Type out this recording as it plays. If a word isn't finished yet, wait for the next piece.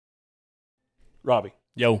Robbie,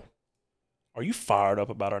 Yo, are you fired up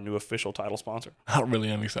about our new official title sponsor? I really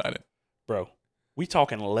am excited. Bro, we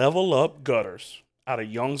talking Level Up Gutters out of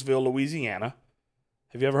Youngsville, Louisiana.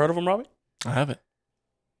 Have you ever heard of them, Robbie? I haven't.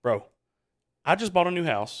 Bro, I just bought a new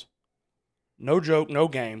house. No joke, no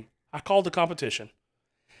game. I called the competition.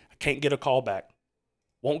 I can't get a call back.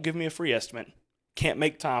 Won't give me a free estimate. Can't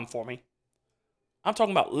make time for me. I'm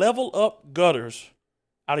talking about Level Up Gutters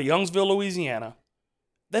out of Youngsville, Louisiana.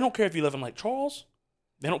 They don't care if you live in Lake Charles.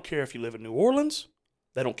 They don't care if you live in New Orleans.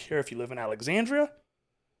 They don't care if you live in Alexandria.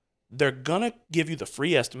 They're going to give you the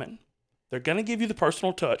free estimate. They're going to give you the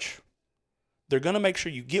personal touch. They're going to make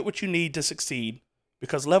sure you get what you need to succeed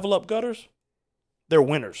because Level Up Gutters, they're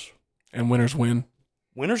winners. And winners win.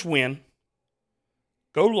 Winners win.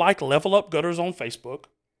 Go like Level Up Gutters on Facebook.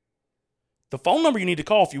 The phone number you need to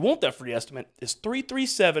call if you want that free estimate is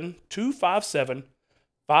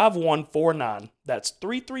 337-257-5149. That's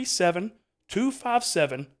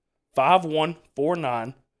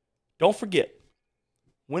 337-257-5149. Don't forget,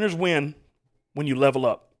 winners win when you level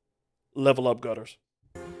up. Level Up Gutters.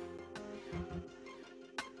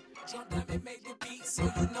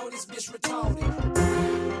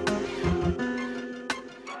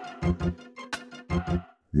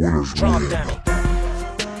 Winners win.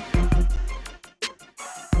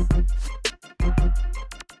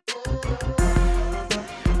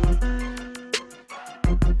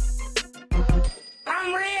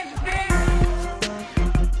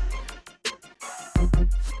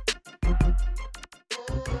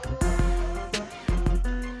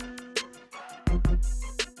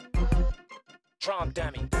 Drum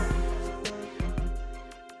dummy.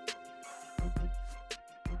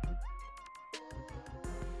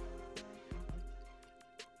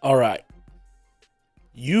 All right.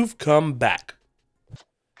 You've come back.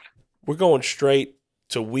 We're going straight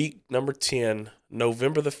to week number 10,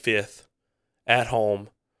 November the 5th, at home.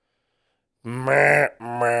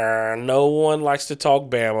 No one likes to talk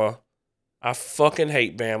Bama. I fucking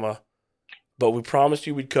hate Bama. But we promised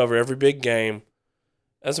you we'd cover every big game.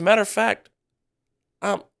 As a matter of fact,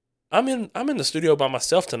 I'm in the studio by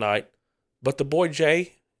myself tonight, but the boy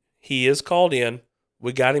Jay, he is called in.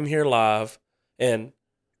 We got him here live, and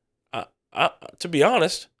to be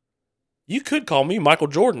honest, you could call me Michael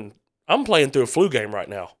Jordan. I'm playing through a flu game right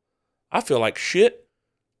now. I feel like shit.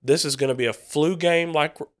 This is going to be a flu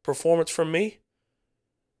game-like performance from me,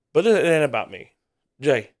 but it ain't about me.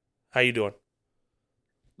 Jay, how you doing?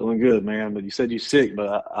 Doing good, man. But you said you're sick,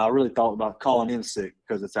 but I really thought about calling in sick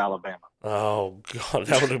because it's Alabama. Oh, God,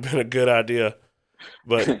 that would have been a good idea.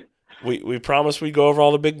 But we promised we'd go over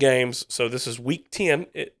all the big games. So this is week 10.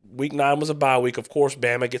 Week 9 was a bye week. Of course,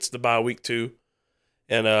 Bama gets the bye week too.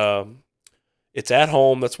 And it's at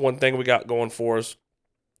home. That's one thing we got going for us.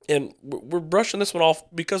 And we're brushing this one off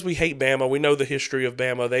because we hate Bama. We know the history of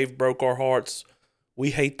Bama. They've broke our hearts.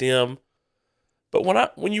 We hate them. But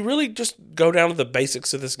when you really just go down to the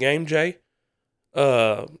basics of this game, Jay,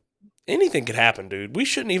 anything could happen, dude. We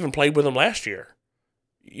shouldn't even played with them last year.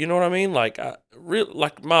 You know what I mean? Like,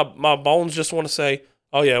 my bones just want to say,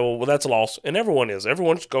 oh yeah, well that's a loss, and everyone is.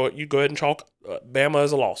 Everyone's go ahead and chalk Bama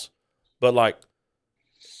as a loss. But like,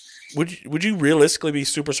 would you realistically be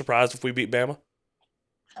super surprised if we beat Bama?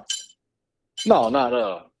 No,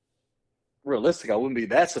 not realistic. I wouldn't be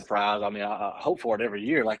that surprised. I mean, I hope for it every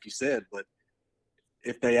year, like you said. But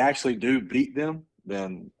if they actually do beat them,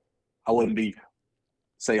 then I wouldn't be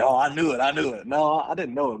say, oh, I knew it. No, I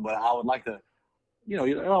didn't know it, but I would like to.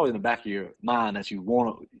 You're always in the back of your mind that you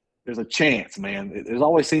want to. There's a chance, man. It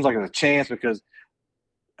always seems like there's a chance because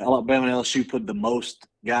Alabama and LSU put the most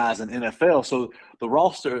guys in NFL, so the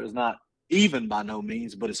roster is not even by no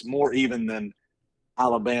means, but it's more even than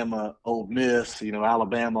Alabama, Ole Miss,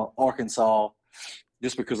 Alabama, Arkansas,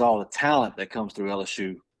 just because of all the talent that comes through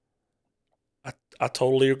LSU. I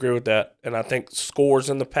totally agree with that, and I think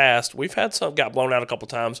scores in the past, we've had some got blown out a couple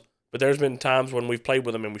times, but there's been times when we've played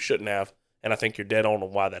with them and we shouldn't have, and I think you're dead on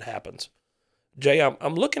why that happens. Jay,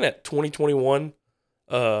 I'm looking at 2021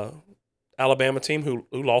 Alabama team who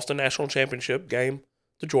lost a national championship game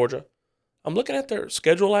to Georgia. I'm looking at their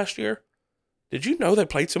schedule last year. Did you know they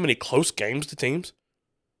played so many close games to teams?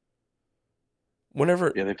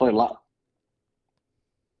 Yeah, they played a lot.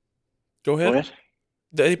 Go ahead.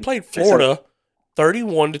 They played Florida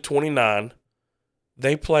 31-29.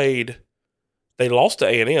 They lost to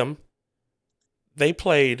A&M. They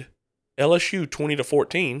played LSU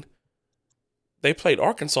 20-14. They played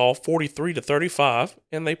Arkansas 43-35,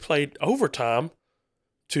 and they played overtime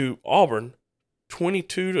to Auburn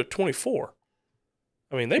 22-24.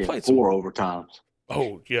 I mean, they played four overtimes.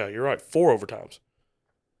 Oh, yeah, you're right. 4 overtimes.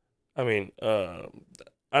 I mean,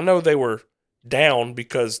 I know they were down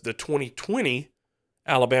because the 2020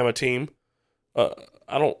 Alabama team.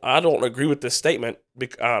 I don't agree with this statement.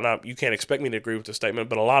 You can't expect me to agree with this statement,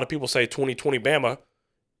 but a lot of people say 2020 Bama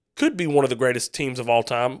could be one of the greatest teams of all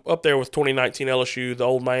time, up there with 2019 LSU, the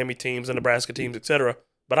old Miami teams, the Nebraska teams, etc.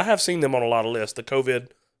 But I have seen them on a lot of lists. The COVID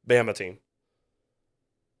Bama team.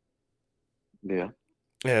 Yeah.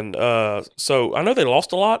 And so I know they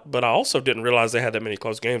lost a lot, but I also didn't realize they had that many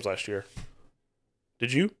close games last year.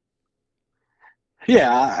 Did you?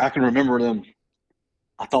 Yeah, I can remember them.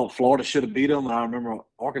 I thought Florida should have beat them, and I remember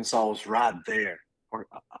Arkansas was right there. I'm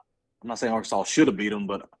not saying Arkansas should have beat them,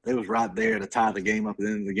 but it was right there to tie the game up at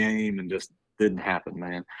the end of the game, and just didn't happen,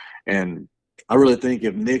 man. And I really think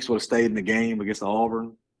if Nix would have stayed in the game against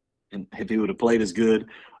Auburn, and if he would have played as good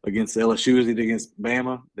against LSU as he did against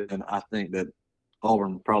Bama, then I think that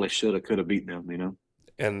Auburn probably could have beaten them, you know.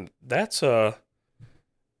 And that's Auburn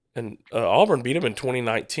beat them in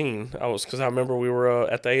 2019. Because I remember we were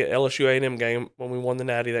at the LSU A&M game when we won the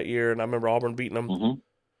Natty that year, and I remember Auburn beating them. Mm-hmm.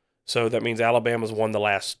 So that means Alabama's won the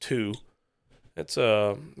last two. It's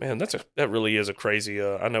man, that really is a crazy.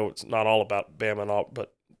 I know it's not all about Bama and all,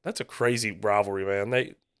 but that's a crazy rivalry,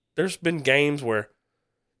 man. There's been games where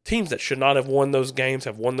teams that should not have won those games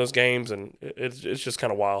have won those games, and it's just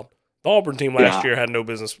kind of wild. The Auburn team last year had no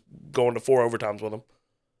business going to 4 overtimes with them.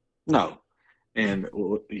 No, and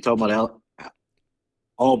you talking about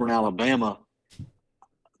Auburn, Alabama,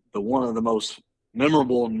 one of the most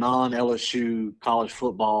memorable non-LSU college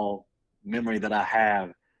football memory that I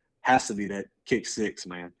have has to be that kick six,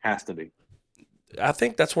 man. Has to be. I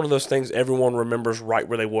think that's one of those things everyone remembers right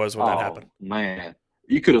where they was when that happened. Man,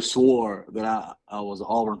 you could have swore that I was an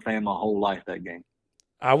Auburn fan my whole life that game.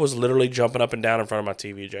 I was literally jumping up and down in front of my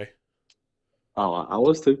TV, Jay. Oh, I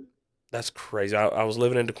was too. That's crazy. I was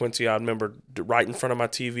living in DeQuincy. I remember right in front of my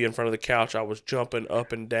TV, in front of the couch, I was jumping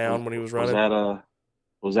up and down when he was running.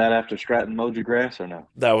 Was that after Stratton mowed your grass or no?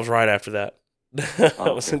 That was right after that. That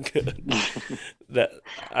wasn't good.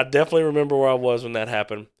 I definitely remember where I was when that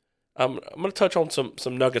happened. I'm going to touch on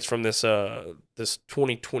some nuggets from this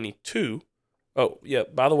 2022. Oh, yeah,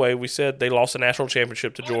 by the way, we said they lost the national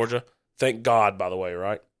championship to Georgia. Thank God, by the way,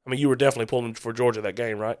 right? I mean, you were definitely pulling for Georgia that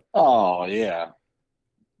game, right? Oh, yeah.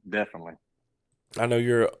 Definitely. I know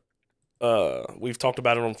you're we've talked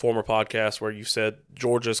about it on former podcasts where you said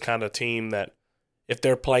Georgia's kind of team that if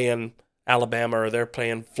they're playing Alabama or they're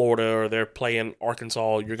playing Florida or they're playing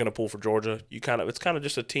Arkansas, you're going to pull for Georgia. It's kind of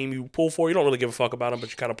just a team you pull for. You don't really give a fuck about them, but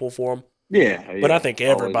you kind of pull for them. Yeah. But I think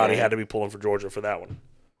everybody had to be pulling for Georgia for that one.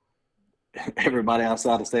 Everybody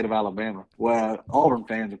outside the state of Alabama. Well, Auburn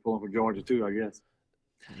fans are pulling for Georgia too, I guess.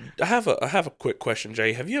 I have a quick question,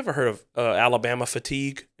 Jay. Have you ever heard of Alabama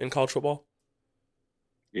fatigue in college football?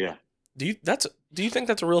 Yeah. Do you think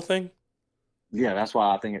that's a real thing? Yeah, that's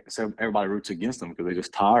why I think everybody roots against them because they're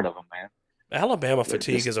just tired of them, man. Alabama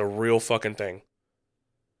fatigue is a real fucking thing.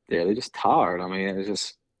 Yeah, they're just tired. I mean,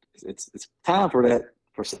 it's time for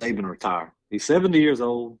Saban to retire. He's 70 years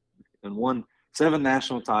old and won 7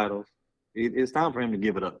 national titles. It's time for him to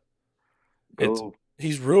give it up.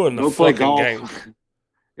 He's ruined the fucking game.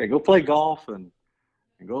 Yeah, go play golf and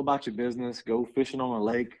go about your business. Go fishing on a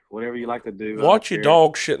lake, whatever you like to do. Watch your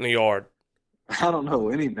dog shit in the yard. I don't know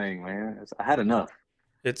anything, man. I had enough.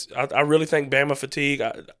 I really think Bama fatigue.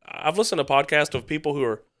 I've listened to podcasts of people who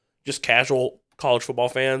are just casual college football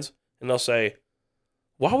fans, and they'll say,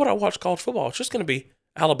 "Why would I watch college football? It's just going to be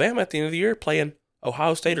Alabama at the end of the year playing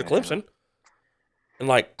Ohio State or Clemson." And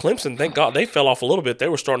like Clemson, thank God they fell off a little bit. They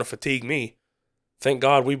were starting to fatigue me. Thank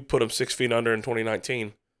God we put them 6 feet under in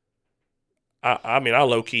 2019. I mean, I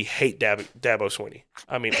low-key hate Dabo Swinney.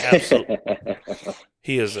 I mean, absolutely.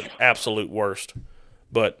 He is an absolute worst.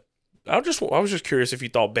 But I was just curious if you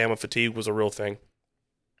thought Bama fatigue was a real thing.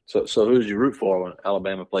 So who did you root for when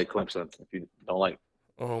Alabama played Clemson? If you don't like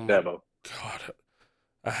Dabo, God,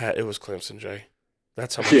 it was Clemson, Jay.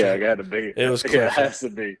 That's how much. Yeah, it had to be. It was Clemson. Yeah, it has to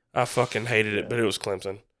be. I fucking hated it, but it was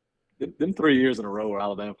Clemson. Them 3 years in a row where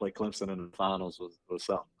Alabama played Clemson in the finals was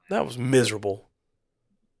something. That was miserable.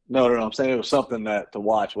 No, I'm saying it was something to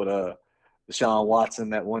watch with Deshaun Watson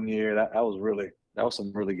that one year. That was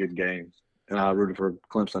some really good games, and I rooted for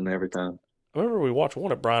Clemson every time. I remember we watched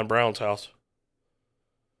one at Brian Brown's house.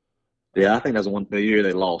 Yeah, I think that's the year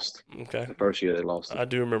they lost. Okay, the first year they lost. I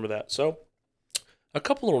do remember that. So, a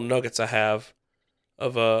couple little nuggets I have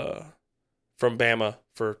of from Bama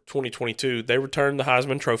for 2022. They returned the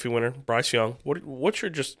Heisman Trophy winner Bryce Young. What's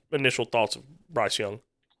your just initial thoughts of Bryce Young?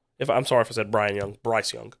 I'm sorry if I said Brian Young,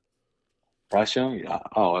 Bryce Young. Bryce Young, yeah.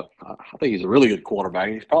 I think he's a really good quarterback.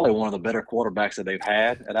 He's probably one of the better quarterbacks that they've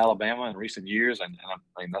had at Alabama in recent years, and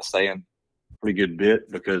I mean that's saying pretty good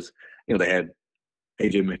bit because they had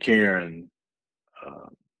AJ McCarron,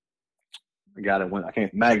 the guy that went,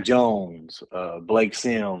 Mac Jones, Blake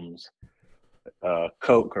Sims,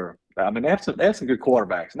 Coker. I mean, they have some good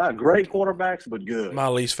quarterbacks. Not great quarterbacks, but good. My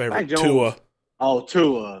least favorite, Mac Jones, Tua. Oh,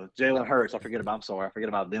 Tua, Jalen Hurts. I'm sorry, I forget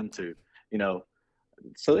about them two.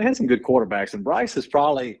 So they had some good quarterbacks, and Bryce is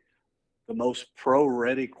probably the most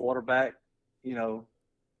pro-ready quarterback,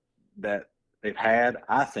 that they've had.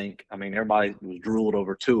 I think. I mean, everybody was drooled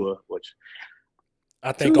over Tua, which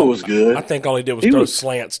Tua was good. I think all he did was throw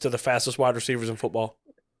slants to the fastest wide receivers in football.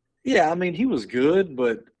 Yeah, I mean, he was good,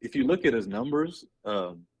 but if you look at his numbers,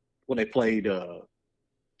 when they played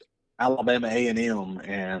Alabama A&M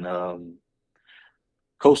and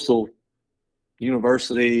Coastal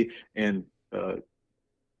University and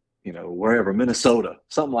wherever, Minnesota,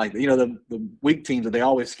 something like that. The weak teams that they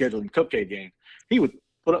always schedule in cupcake games, he would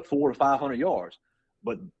put up 400 to 500 yards.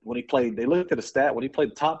 But when he played, they looked at a stat, when he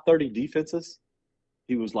played the top 30 defenses,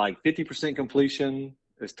 he was like 50% completion.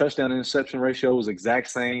 His touchdown interception ratio was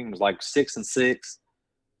exact same. It was like 6 and 6.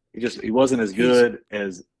 He wasn't as good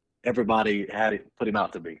as everybody had it put him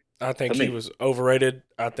out to be. I think he was overrated.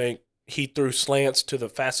 I think he threw slants to the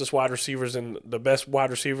fastest wide receivers in the best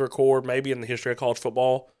wide receiver core maybe in the history of college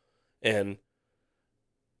football. And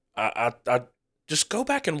I just go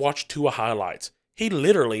back and watch Tua highlights. He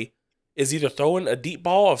literally is either throwing a deep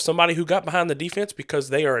ball of somebody who got behind the defense because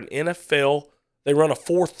they are an NFL, they run a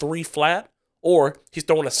 4-3 flat, or he's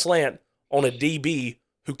throwing a slant on a DB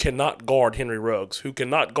who cannot guard Henry Ruggs, who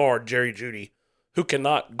cannot guard Jerry Jeudy, who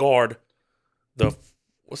cannot guard the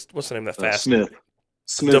what's the name of that fast? Smith.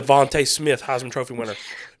 Devontae Smith, Heisman Trophy winner.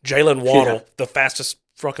 Jalen Waddle, the fastest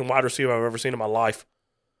fucking wide receiver I've ever seen in my life.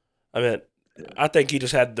 I mean, I think he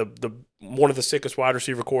just had the one of the sickest wide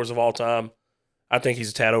receiver cores of all time. I think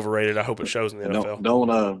he's a tad overrated. I hope it shows in the NFL.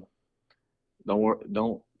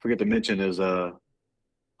 Don't forget to mention his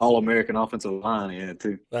All-American offensive line he had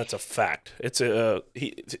too. That's a fact. It's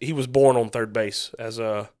he was born on third base, as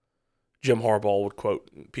Jim Harbaugh would quote.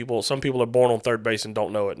 Some people are born on third base and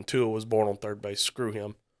don't know it, and Tua was born on third base. Screw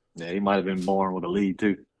him. Yeah, he might have been born with a lead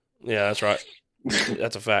too. Yeah, that's right.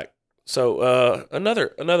 That's a fact. So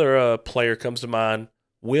another player comes to mind,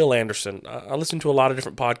 Will Anderson. I listen to a lot of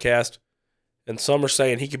different podcasts, and some are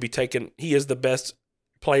saying he could be taken. He is the best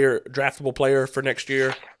draftable player for next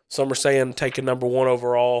year. Some are saying taken number 1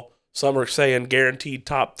 overall. Some are saying guaranteed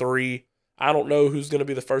top 3. I don't know who's going to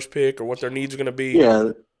be the first pick or what their needs are going to be.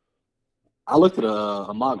 Yeah, I looked at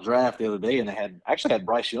a mock draft the other day, and they had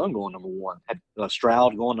Bryce Young going number 1, had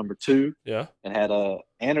Stroud going number 2, yeah, and had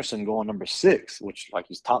Anderson going number 6, which like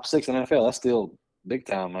he's top 6 in the NFL. That's still big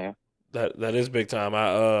time, man. That is big time.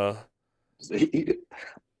 I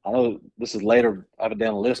know this is later. I have it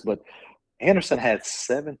down the list, but Anderson had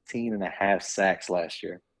 17.5 sacks last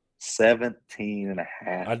year.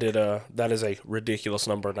 17.5. I did. That is a ridiculous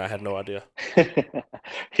number, and I had no idea.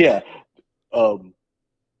 Yeah.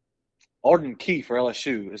 Arden Key for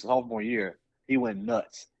LSU, his sophomore year, he went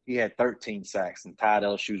nuts. He had 13 sacks and tied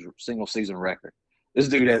LSU's single season record. This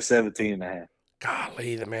dude had 17.5.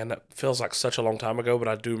 Golly, man, that feels like such a long time ago, but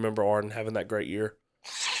I do remember Arden having that great year.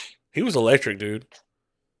 He was electric, dude.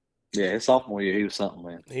 Yeah, his sophomore year, he was something,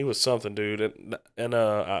 man. He was something, dude. And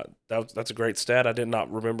that's a great stat. I did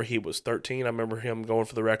not remember he was 13. I remember him going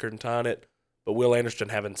for the record and tying it. But Will Anderson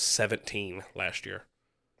having 17 last year.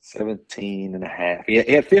 17.5. He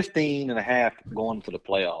had 15.5 going to the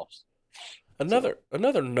playoffs. Another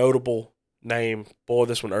notable name, boy,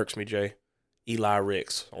 this one irks me, Jay. Eli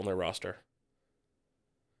Ricks on their roster.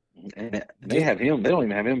 And they have him. They don't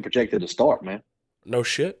even have him projected to start, man. No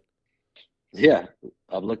shit. Yeah,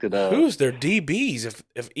 I've looked at who's their DBs.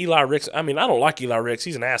 If Eli Ricks, I mean, I don't like Eli Ricks.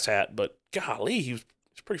 He's an asshat, but golly, he's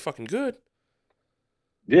pretty fucking good.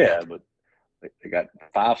 Yeah, but they got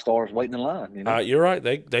 5 stars waiting in line. You know? You're right.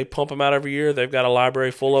 They pump him out every year. They've got a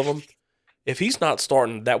library full of them. If he's not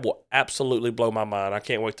starting, that will absolutely blow my mind. I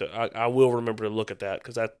can't wait to. I will remember to look at that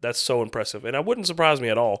because that's so impressive, and it wouldn't surprise me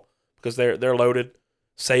at all because they're loaded.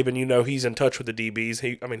 Saban, he's in touch with the DBs.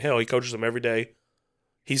 He coaches them every day.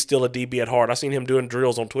 He's still a DB at heart. I seen him doing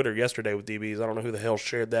drills on Twitter yesterday with DBs. I don't know who the hell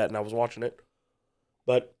shared that, and I was watching it.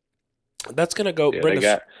 But that's going to go.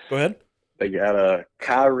 Yeah, go ahead. They got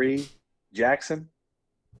Kyrie Jackson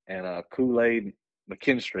and Kool-Aid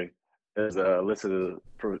McKinstry as listed as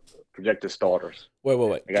projected starters.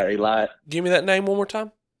 Wait. They got Eli. Give me that name one more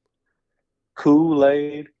time.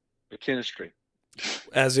 Kool-Aid McKinstry.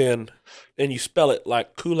 As in, and you spell it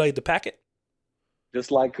like Kool-Aid the packet? Just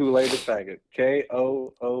like Kool-Aid the packet. KOOL-AID.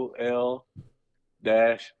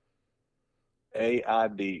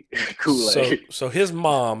 Kool-Aid. So his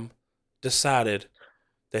mom decided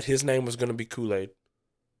that his name was going to be Kool-Aid?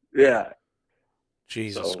 Yeah.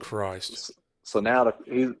 Jesus So, Christ. so now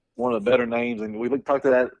he's one of the better names, and we talked to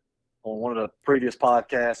that on one of the previous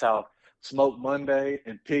podcasts. How Smoke Monday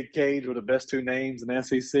and Pig Cage were the best two names in the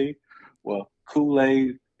SEC. Well,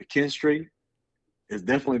 Kool-Aid McKinstry is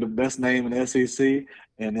definitely the best name in the SEC,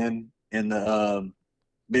 and then in the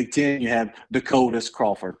Big Ten you have Dakota's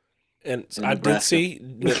Crawford. And in I did Nebraska. see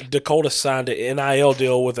Dakota signed an NIL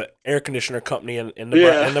deal with an air conditioner company in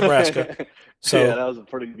Yeah. Nebraska. So yeah, that was a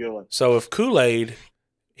pretty good one. So if Kool-Aid,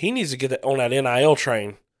 he needs to get on that NIL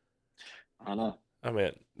train. I know. I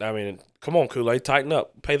mean, come on, Kool-Aid, tighten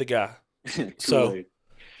up, pay the guy. So Kool-Aid.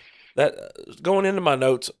 that going into my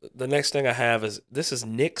notes, the next thing I have is this is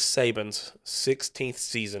Nick Saban's 16th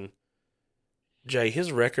season. Jay,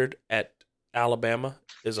 his record at Alabama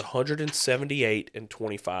is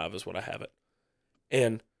 178-25 is what I have it.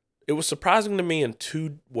 And it was surprising to me in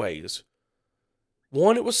two ways.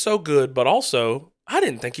 One, it was so good, but also I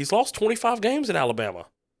didn't think he's lost 25 games at Alabama.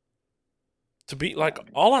 To be like,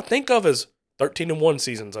 all I think of is 13-1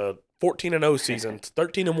 seasons, 14-0 seasons,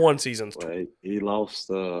 13-1 seasons. Well, he lost.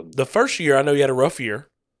 The first year, I know he had a rough year.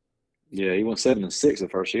 Yeah, he went 7-6 the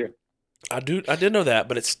first year. I did know that,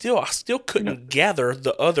 but I still couldn't gather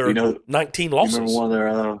the other 19 You losses.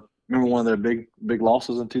 remember one of their big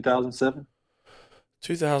losses in 2007?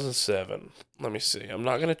 2007. Let me see. I'm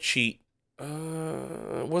not gonna cheat.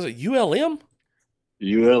 Was it ULM?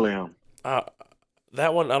 ULM.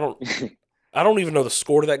 That one I don't. I don't even know the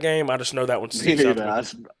score to that game. I just know that one sticks out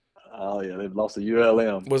to me. Oh yeah, they've lost to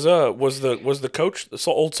ULM. Was the coach,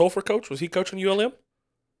 the old Sulphur coach, was he coaching ULM?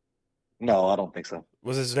 No, I don't think so.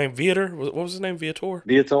 Was his name Viator? What was his name? Viator?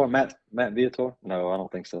 Matt Viator? No, I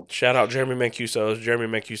don't think so. Shout out Jeremy Mancuso. Jeremy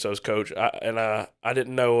Mancuso's coach. I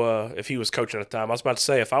didn't know if he was coaching at the time. I was about to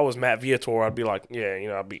say, if I was Matt Viator, I'd be like,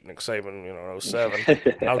 yeah, I beat Nick Saban, 07.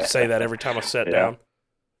 I would say that every time I sat down.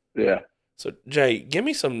 Yeah. So, Jay, give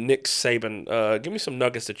me some Nick Saban. Give me some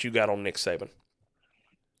nuggets that you got on Nick Saban.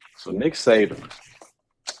 So Nick Saban,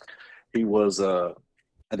 he was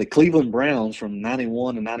at the Cleveland Browns from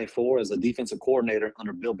 91 to 94 as a defensive coordinator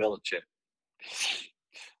under Bill Belichick.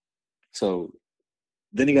 So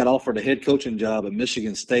then he got offered a head coaching job at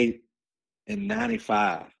Michigan State in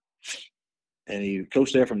 95. And he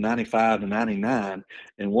coached there from 95 to 99.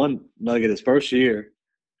 And one nugget his first year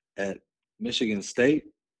at Michigan State,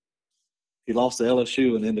 he lost to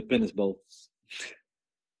LSU in the Independence Bowl.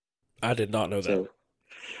 I did not know that. So,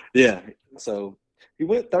 yeah. So he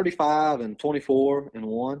went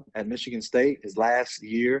 35-24-1 at Michigan State his last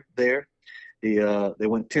year there. They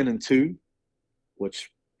went 10-2, which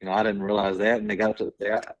I didn't realize that, and they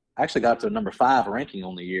actually got to number 5 ranking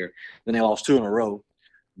on the year. Then they lost 2 in a row.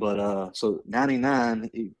 But so 99,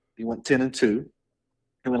 he went 10-2.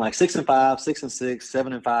 He went like 6-5,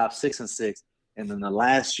 6-6, 7-5, 6-6, and then the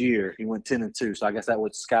last year he went 10-2. So I guess that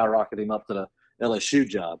would skyrocket him up to the LSU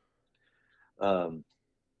job. So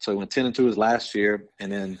he went 10-2 his last year,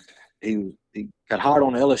 and then he got hired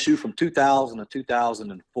on LSU from 2000 to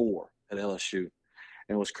 2004 at LSU.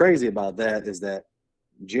 And what's crazy about that is that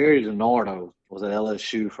Jerry DiNardo was at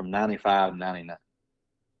LSU from 95 to 99.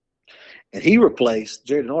 And Jerry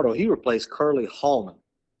DiNardo replaced Curly Hallman,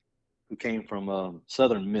 who came from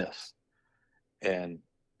Southern Miss. And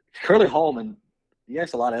Curly Hallman, you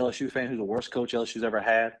ask a lot of LSU fans who's the worst coach LSU's ever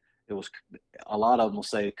had, a lot of them will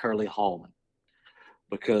say Curly Hallman.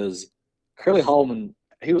 Because Curly Hallman,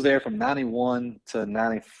 he was there from 91 to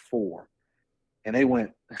 94. And they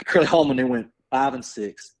went 5-6,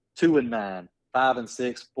 2-9,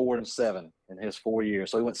 5-6, 4-7 in his 4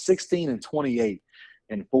 years. So he went 16-28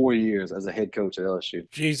 in 4 years as a head coach at LSU.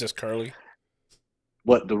 Jesus, Curly.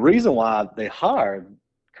 But the reason why they hired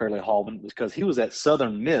Curly Hallman was because he was at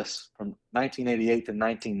Southern Miss from 1988 to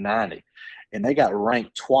 1990. And they got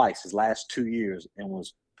ranked twice his last 2 years and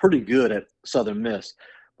was pretty good at Southern Miss.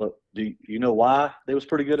 But do you know why they was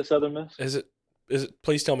pretty good at Southern Miss? Is it?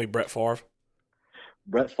 Please tell me Brett Favre.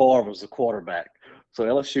 Brett Favre was the quarterback. So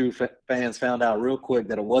LSU fans found out real quick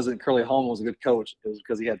that it wasn't Curly Hallman was a good coach. It was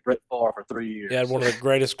because he had Brett Favre for 3 years. He had one of the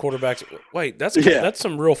greatest quarterbacks. Wait, that's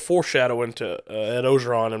some real foreshadowing to Ed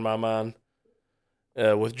Ogeron in my mind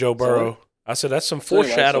with Joe Burrow. I said that's some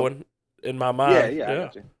foreshadowing in my mind. Yeah.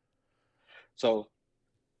 So,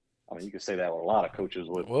 I mean, you could say that with a lot of coaches.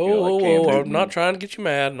 Whoa! I'm not trying to get you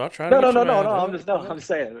mad. I'm not trying to get you mad. I'm just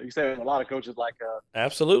saying. You say it with a lot of coaches like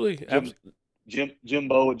absolutely.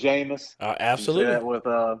 Jimbo Jameis. Absolutely. You say that with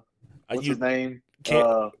what's his name?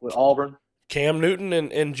 With Auburn. Cam Newton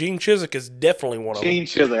and Gene Chizik is definitely one of them. Gene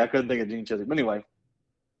Chizik. I couldn't think of Gene Chizik. But anyway,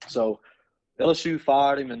 so LSU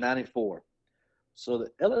fired him in 94. So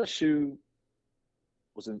the LSU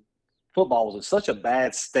football was in such a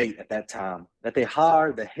bad state at that time that they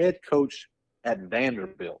hired the head coach at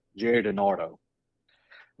Vanderbilt, Jerry DiNardo.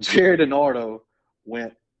 Jerry DiNardo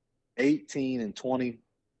went 18-26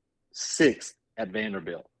 at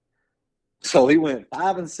Vanderbilt. So he went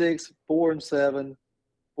 5-6, 4-7,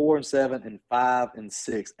 4-7, and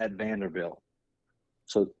 5-6 at Vanderbilt.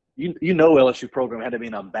 So you know LSU program had to be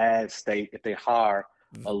in a bad state if they hire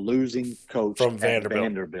a losing coach From at Vanderbilt.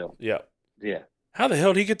 Vanderbilt. Yeah. Yeah. How the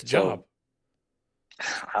hell did he get the job?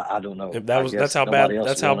 I don't know. That's how bad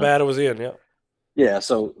it was in. Yeah. Yeah.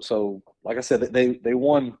 So like I said, they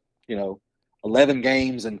won 11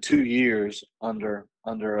 games in 2 years under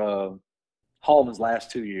Hallman's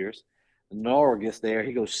last 2 years. Nora gets there.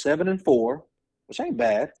 He goes 7-4, which ain't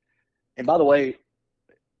bad. And by the way,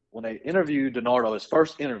 when they interviewed DiNardo, his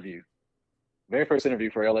very first interview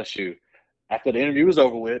for LSU, after the interview was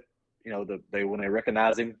over with, when they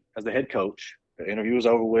recognized him as the head coach, the interview was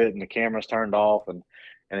over with and the cameras turned off, and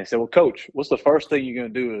they said, "Well, Coach, what's the first thing you're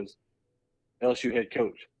going to do as LSU head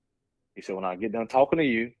coach?" He said, "When I get done talking to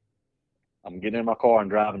you, I'm getting in my car and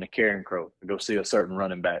driving to Caring Crow to go see a certain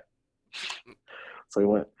running back." So he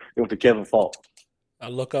went to Kevin Falk. I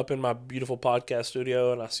look up in my beautiful podcast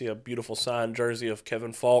studio and I see a beautiful signed jersey of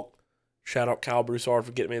Kevin Falk. Shout out Kyle Broussard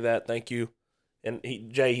for getting me that. Thank you. And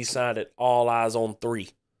he signed it, All Eyes on 3.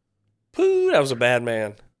 Pooh, that was a bad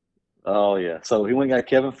man. Oh, yeah. So he went and got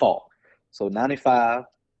Kevin Falk. So 95,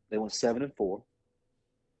 they went 7-4.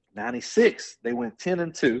 96, they went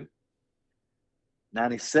 10-2.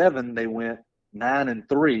 97, they went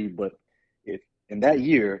 9-3. But in that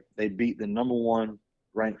year, they beat the number one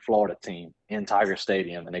ranked Florida team in Tiger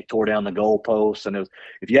Stadium, and they tore down the goalposts. And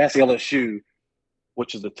if you ask LSU,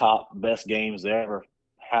 which is the top best games that ever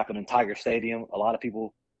happened in Tiger Stadium, a lot of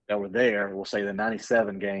people that were there will say the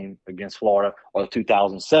 97 game against Florida or the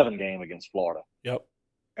 2007 game against Florida. Yep.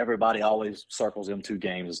 Everybody always circles them two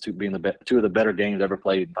games as being two of the better games ever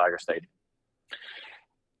played in Tiger Stadium.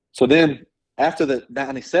 So then after the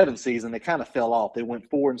 97 season, they kind of fell off. They went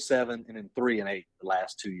 4-7 and then 3-8 the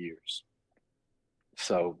last 2 years.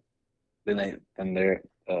 So then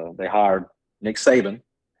they hired Nick Saban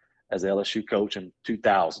as the LSU coach in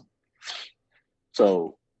 2000.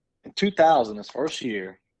 So in 2000, his first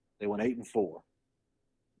year, they went 8-4,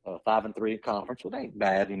 5-3 in conference. Well, they ain't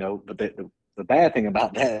bad, But the bad thing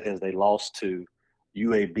about that is they lost to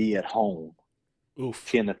UAB at home,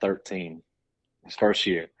 10-13. His first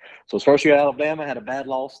year. So his first year at Alabama had a bad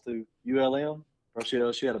loss to ULM. First year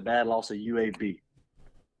at LSU had a bad loss to UAB.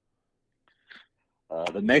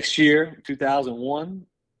 The next year, 2001,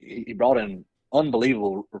 he brought in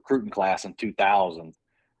unbelievable recruiting class in 2000.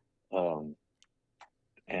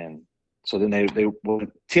 And so then they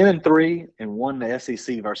went 10-3 and won the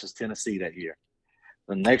SEC versus Tennessee that year.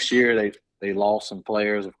 The next year they lost some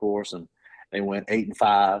players, of course, and they went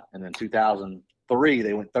 8-5. And then 2003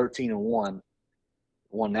 they went 13-1,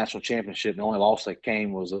 won national championship. The only loss that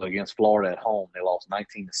came was against Florida at home. They lost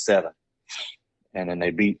 19-7. And then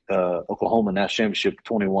they beat Oklahoma in that championship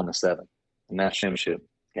 21-7. The national championship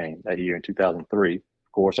game that year in 2003. Of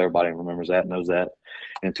course, everybody remembers that, knows that.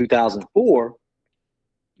 In 2004,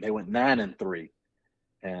 they went 9-3.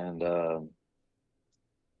 And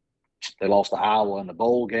they lost to Iowa in the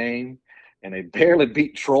bowl game. And they barely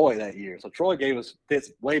beat Troy that year. So Troy gave us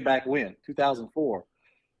fits way back when, 2004.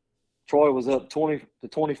 Troy was up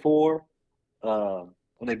 20-24.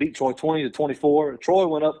 When they beat Troy 20-24, Troy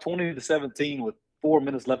went up 20-17 with 4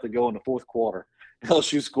 minutes left to go in the fourth quarter.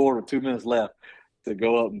 LSU scored with 2 minutes left to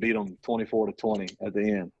go up and beat them 24-20 at the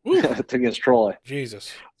end against Troy.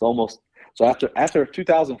 Jesus. It's almost so after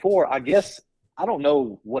 2004. I guess I don't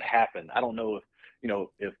know what happened. I don't know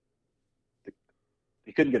if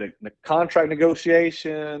he couldn't get a contract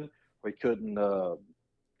negotiation, or he couldn't.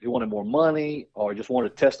 He wanted more money, or just wanted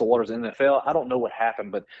to test the waters in the NFL. I don't know what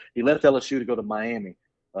happened, but he left LSU to go to Miami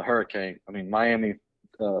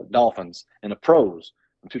Dolphins in the pros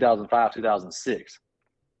in 2005, 2006.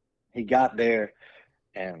 He got there,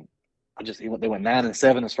 and they went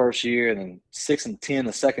 9-7 his first year, and then 6-10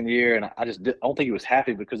 the second year. And I don't think he was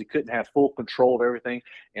happy because he couldn't have full control of everything.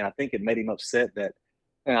 And I think it made him upset that,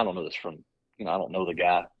 and I don't know this from, I don't know the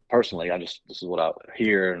guy personally. This is what I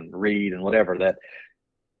hear and read and whatever, that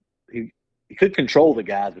he could control the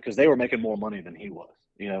guys because they were making more money than he was,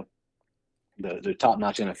 the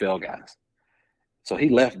top-notch NFL guys. So he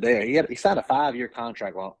left there. He signed a 5-year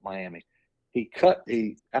contract with Miami.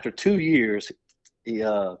 After 2 years,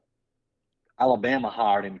 Alabama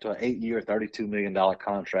hired him to an 8-year, $32 million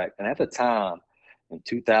contract. And at the time, in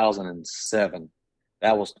 2007,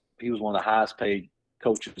 he was one of the highest paid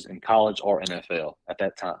coaches in college or NFL at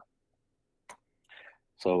that time.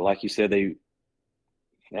 So, like you said, they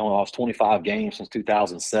only lost 25 games since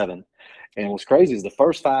 2007. And what's crazy is the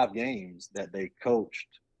first 5 games that he coached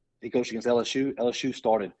against LSU. LSU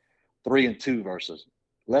started 3-2 versus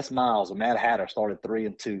Les Miles and Matt Hatter started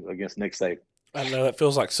 3-2 against Nick Saban. I know that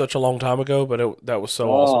feels like such a long time ago, but that was so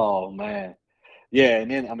awesome. Oh man, yeah. And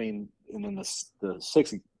then the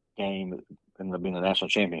 6th game ended up being the national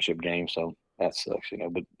championship game. So that sucks,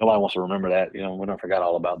 But nobody wants to remember that. We don't forgot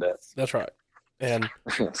all about that. That's right. And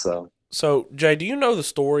so Jay, do you know the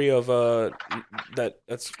story of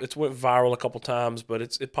it's went viral a couple times, but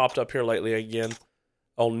it popped up here lately again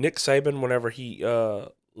on Nick Saban whenever he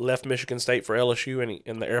left Michigan State for LSU and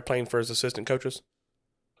in the airplane for his assistant coaches?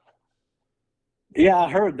 Yeah, I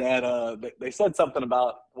heard that. They said something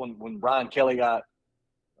about when Brian Kelly got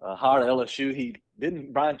hired at LSU.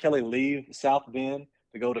 Brian Kelly leave South Bend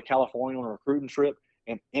to go to California on a recruiting trip,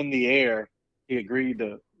 and in the air he agreed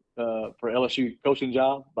to for LSU coaching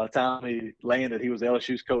job. By the time he landed, he was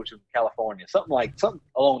LSU's coach in California. Something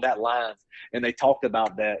along that lines. And they talked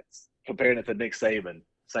about that, comparing it to Nick Saban.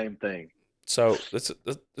 Same thing. So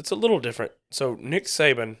it's a little different. So Nick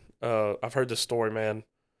Saban, I've heard this story, man,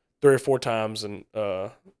 3 or 4 times, and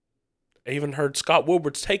I even heard Scott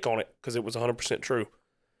Woodward's take on it because it was 100% true.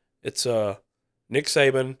 It's Nick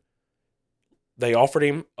Saban. They offered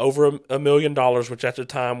him over $1 million, which at the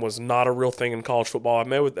time was not a real thing in college football.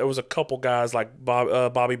 There was a couple guys like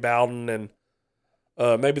Bobby Bowden and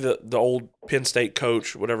maybe the old Penn State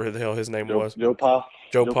coach, whatever the hell his name was. Joe Pa.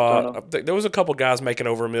 There was a couple guys making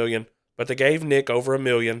over $1 million, but they gave Nick over $1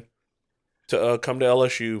 million to come to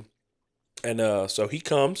LSU. And so he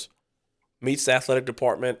comes, meets the athletic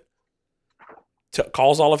department,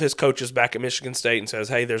 calls all of his coaches back at Michigan State and says,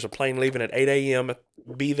 hey, there's a plane leaving at 8 a.m.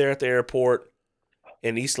 Be there at the airport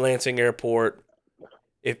in East Lansing Airport.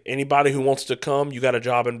 If anybody who wants to come, you got a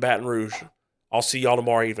job in Baton Rouge. I'll see y'all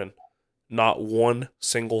tomorrow evening. Not one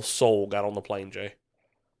single soul got on the plane, Jay.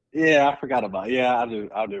 Yeah, I forgot about it. Yeah, I do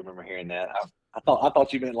remember hearing that. I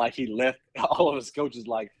thought you meant like he left all of his coaches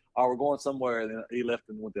like, oh, we're going somewhere, and then he left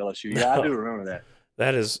and went to LSU. Yeah, I do remember that.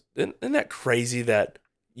 That is, isn't that crazy that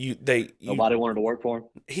nobody wanted to work for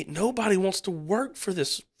him? Nobody wants to work for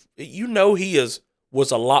this. He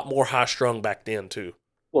was a lot more high strung back then too.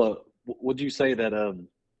 Well, would you say that a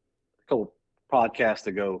couple podcasts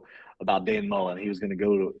ago about Dan Mullen, he was going to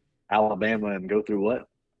go to Alabama and go through what?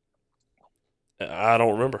 I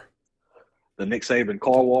don't remember. The Nick Saban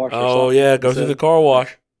car wash. Oh yeah, go through the car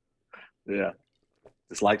wash. Yeah,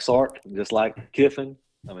 just like Sark, just like Kiffin.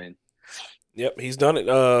 I mean, yep, he's done it.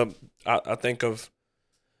 I think of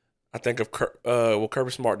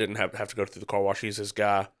Kirby Smart didn't have to go through the car wash. He's his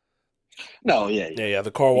guy. No, yeah.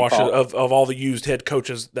 The car wash of all the used head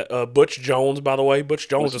coaches. That Butch Jones, by the way, Butch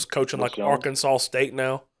Jones is coaching Arkansas State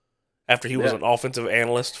now, after he was an offensive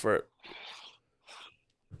analyst for.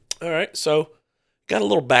 All right, so got a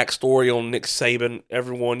little backstory on Nick Saban.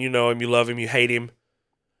 Everyone, you know him, you love him, you hate him.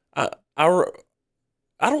 I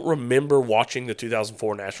don't remember watching the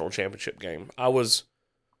 2004 national championship game. I was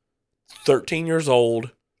 13 years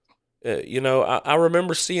old. I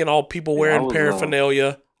remember seeing all people wearing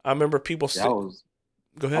paraphernalia. I remember people. Go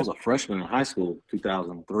ahead. I was a freshman in high school,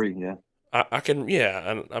 2003. Yeah. I can.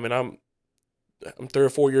 Yeah. I mean, I'm 3 or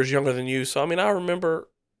 4 years younger than you, so I mean, I remember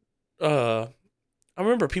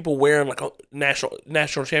people wearing like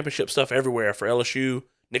national championship stuff everywhere for LSU.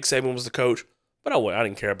 Nick Saban was the coach, but I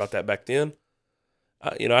didn't care about that back then.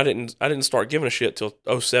 I didn't start giving a shit till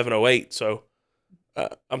 07, 08. So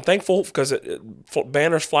I'm thankful because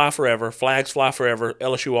banners fly forever, flags fly forever.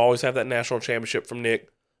 LSU will always have that national championship from Nick,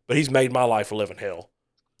 but he's made my life a living hell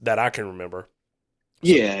that I can remember. So,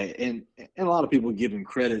 yeah, and a lot of people give him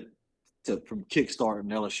credit from kickstarting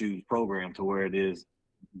LSU's program to where it is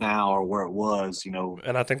now or where it was,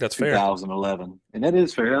 And I think that's 2011. fair. And that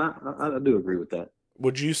is fair. I do agree with that.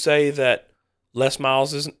 Would you say that Les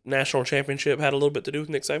Miles' national championship had a little bit to do with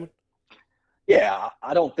Nick Saban? Yeah,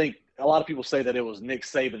 I don't think – a lot of people say that it was Nick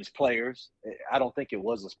Saban's players. I don't think it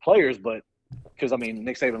was his players, but because,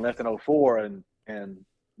 Nick Saban left in 2004 and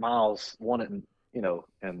Miles won it in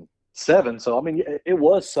 7. So, it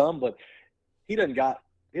was some, but he done got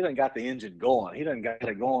the engine going. He done got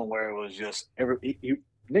it going where it was just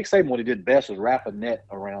Nick Saban, what he did best was wrap a net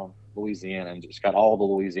around Louisiana and just got all the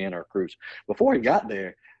Louisiana recruits. Before he got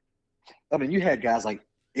there, you had guys like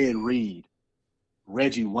Ed Reed,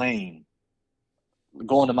 Reggie Wayne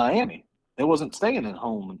going to Miami. They wasn't staying at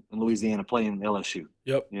home in Louisiana playing LSU.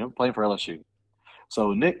 Yep. Playing for LSU.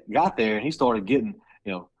 So Nick got there and he started getting,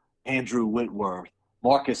 Andrew Whitworth,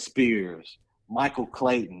 Marcus Spears, Michael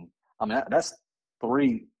Clayton. That's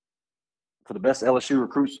 3 for the best LSU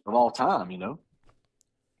recruits of all time.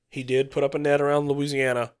 He did put up a net around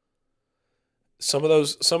Louisiana. Some of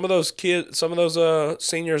those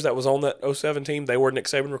seniors that was on that '07 team, they were Nick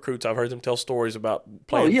Saban recruits. I've heard them tell stories about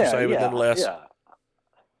playing for Saban yeah, nonetheless. yeah.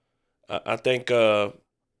 I think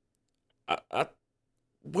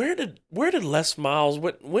where did Les Miles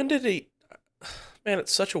when did he? Man,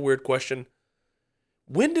 it's such a weird question.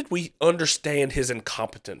 When did we understand his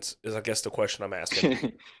incompetence? Is I guess the question I'm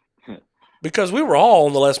asking. Because we were all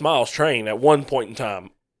on the Les Miles train at one point in time.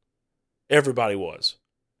 Everybody was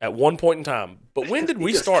at one point in time. But when did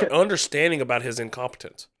we start understanding about his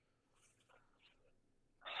incompetence?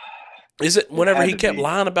 Is it whenever he kept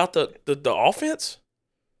lying about the offense?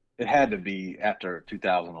 It had to be after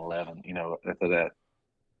 2011. After that,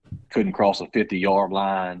 couldn't cross a 50-yard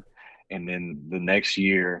line, and then the next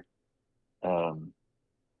year,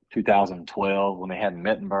 2012, when they had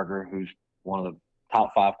Mettenberger, who's one of the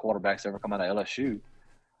top 5 quarterbacks ever come out of LSU.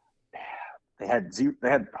 They had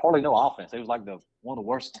hardly no offense. It was like one of the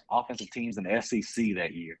worst offensive teams in the SEC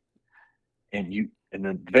that year. And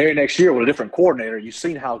the very next year with a different coordinator, you've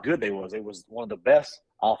seen how good they was. It was one of the best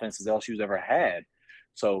offenses LSU's ever had.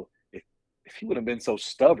 So if he would have been so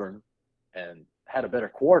stubborn and had a better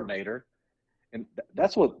coordinator, and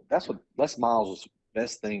that's what Les Miles'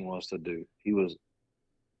 best thing was to do.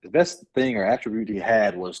 The best thing or attribute he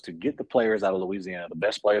had was to get the players out of Louisiana, the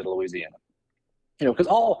best players of Louisiana. Because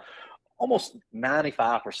almost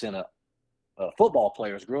 95% of football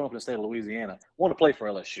players growing up in the state of Louisiana want to play for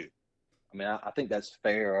LSU. I mean, I think that's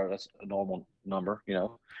fair, or that's a normal number,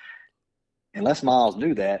 And Les Miles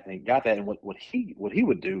knew that, and he got that. And what he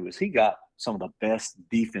would do is he got some of the best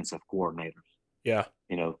defensive coordinators. Yeah.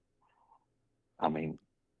 I mean,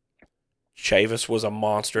 Chavis was a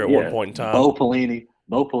monster at one point in time. Bo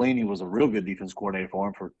Pelini was a real good defense coordinator for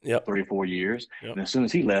him for 3 or 4 years. Yep. And as soon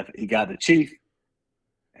as he left, he got the chief.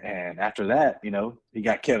 And after that, he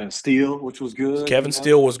got Kevin Steele, which was good. Kevin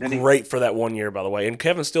Steele was great for that 1 year, by the way. And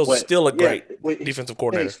Kevin Steele's still a great defensive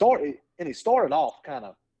coordinator. And he started off kind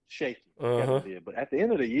of shaky. Kevin did, but at the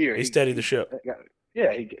end of the year, he steadied the ship.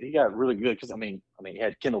 He got really good because he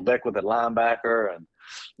had Kendall Beckwith at linebacker, and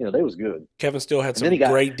they was good. Kevin Steele had some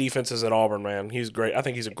great defenses at Auburn, man. He's great. I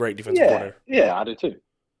think he's a great defensive coordinator. Yeah, I do too.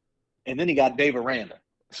 And then he got Dave Aranda.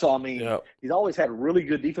 So he's always had really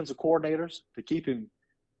good defensive coordinators to keep him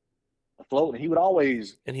afloat, and he would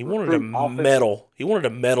always he wanted to meddle. He wanted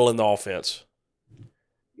to meddle in the offense.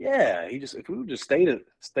 Yeah, if we would just stayed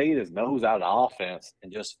his nose out of the offense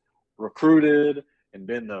and just recruited and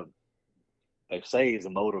been they say he's a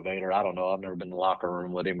motivator. I don't know. I've never been in the locker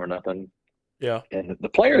room with him or nothing. Yeah. And the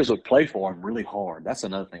players would play for him really hard. That's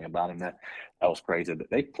another thing about him that was crazy. That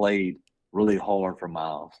they played really hard for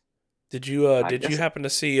Miles. Did you happen to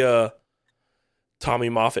see Tommy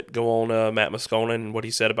Moffitt go on Matt Moscona and what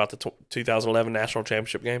he said about the 2011 National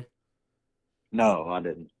Championship game? No, I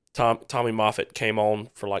didn't. Tommy Moffitt came on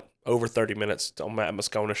for like over 30 minutes on Matt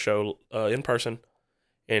Moscona's show in person,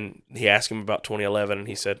 and he asked him about 2011, and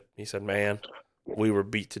he said, man, we were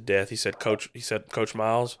beat to death. He said, Coach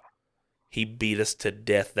Miles, he beat us to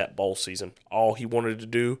death that bowl season. All he wanted to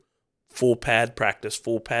do, full pad practice.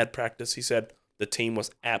 He said the team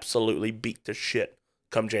was absolutely beat to shit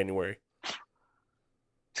come January.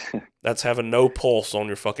 That's having no pulse on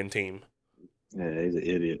your fucking team. Yeah, he's an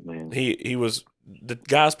idiot, man. He was. The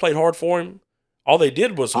guys played hard for him. All they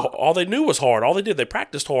knew was hard. All they did, they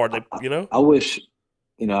practiced hard. I wish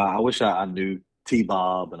I knew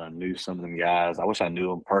T-Bob and I knew some of them guys. I wish I knew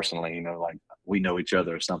them personally. Like we know each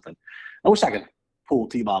other or something. I wish I could pull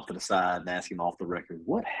T-Bob to the side and ask him off the record,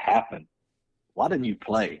 what happened? Why didn't you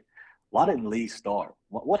play? Why didn't Lee start?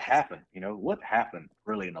 What happened? What happened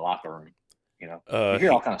really in the locker room? You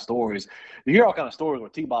hear all kind of stories. You hear all kind of stories where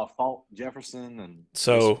T-Bob fought Jefferson, and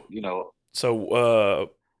I know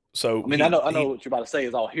what you're about to say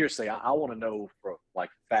is all hearsay. I want to know for like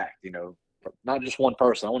fact, not just one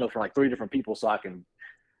person. I want to know from like 3 different people so I can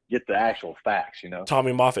get the actual facts.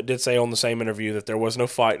 Tommy Moffitt did say on the same interview that there was no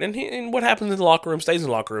fight, and what happens in the locker room stays in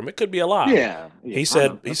the locker room. It could be a lie. Yeah. He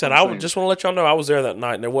said I would just want to let y'all know I was there that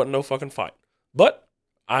night and there wasn't no fucking fight. But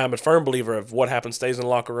I am a firm believer of what happens stays in the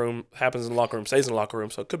locker room, happens in the locker room, stays in the locker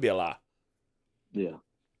room, so it could be a lie. Yeah.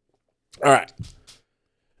 All right.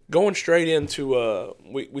 Going straight into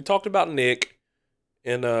we talked about Nick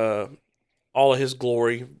and all of his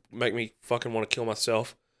glory. Make me fucking want to kill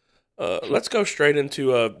myself. Let's go straight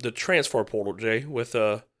into the transfer portal, Jay, with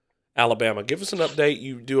Alabama. Give us an update.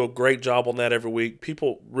 You do a great job on that every week.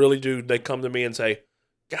 People really do. They come to me and say,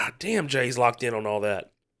 God damn, Jay's locked in on all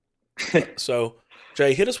that. So,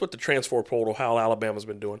 Jay, hit us with the transfer portal, how Alabama's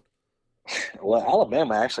been doing. Well,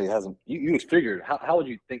 Alabama actually hasn't. You would figure how would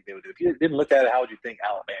you think they would do if you didn't look at it? How would you think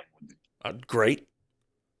Alabama would do? Great.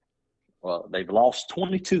 Well, they've lost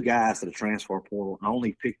 22 guys to the transfer portal and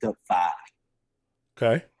only picked up 5.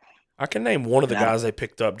 Okay. I can name one of the And out guys they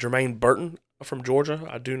picked up, Jermaine Burton from Georgia.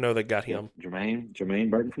 I do know they got Yep, him.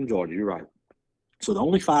 Jermaine Burton from Georgia. You're right. So the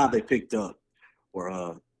only 5 they picked up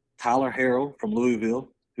were Tyler Harrell from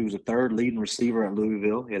Louisville, who was the 3rd leading receiver at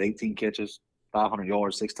Louisville. He had 18 catches, 500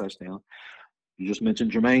 yards, 6 touchdowns. You just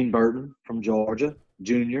mentioned Jermaine Burton from Georgia,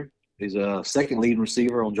 junior. He's a 2nd leading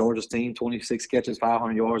receiver on Georgia's team, 26 catches,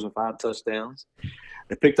 500 yards, and 5 touchdowns.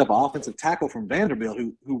 They picked up an offensive tackle from Vanderbilt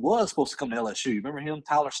who was supposed to come to LSU. Remember him,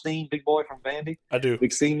 Tyler Steen, big boy from Vandy? I do.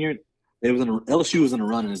 Big senior. LSU was in the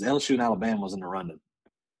running. LSU and Alabama was in the running.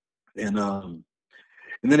 And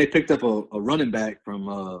then they picked up a running back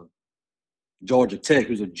from Georgia Tech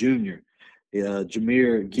who's a junior,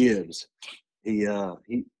 Jameer Gibbs. He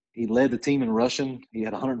led the team in rushing. He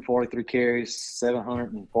had 143 carries,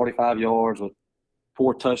 745 yards with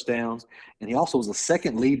 4 touchdowns. And he also was the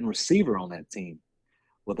 2nd leading receiver on that team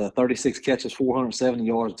with 36 catches, 470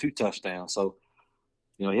 yards, 2 touchdowns. So,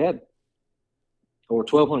 he had over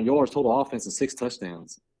 1,200 yards total offense and 6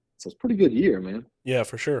 touchdowns. So it's a pretty good year, man. Yeah,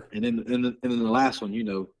 for sure. And then the last one,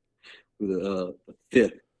 who the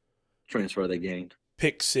 5th transfer they gained.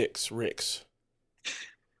 Pick 6, Ricks.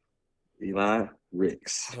 Eli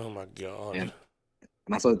Ricks. Oh, my God. And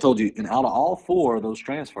that's what I told you. And out of all 4 of those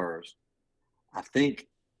transfers, I think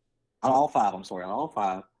out of all 5,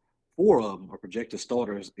 4 of them are projected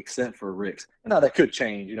starters except for Ricks. Now, that could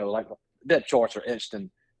change, like depth charts are etched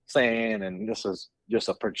in sand, and this is just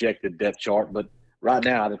a projected depth chart. But right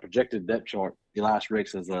now, the projected depth chart, Elias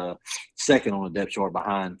Ricks is 2nd on the depth chart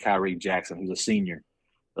behind Kyrie Jackson, who's a senior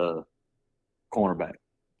cornerback.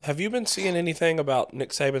 Have you been seeing anything about Nick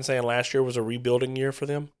Saban saying last year was a rebuilding year for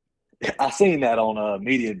them? I seen that on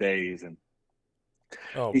media days, and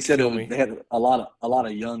he said they had a lot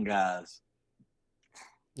of young guys.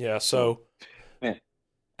 Yeah, so man,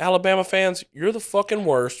 Alabama fans, you're the fucking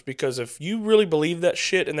worst, because if you really believe that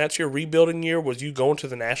shit and that's your rebuilding year was you going to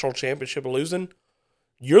the national championship and losing,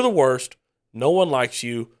 you're the worst. No one likes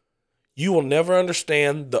you. You will never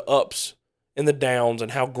understand the ups and the downs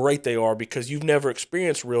and how great they are because you've never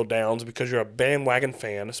experienced real downs because you're a bandwagon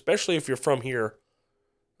fan, especially if you're from here.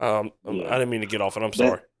 I didn't mean to get off it. I'm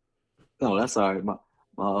sorry. No, that's all right.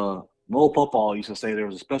 My old papa used to say there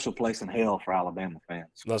was a special place in hell for Alabama fans.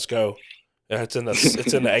 Let's go. Yeah, it's in the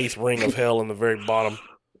 8th ring of hell in the very bottom.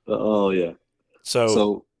 Oh yeah.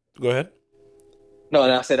 So go ahead. No,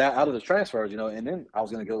 and I said out of the transfers, and then I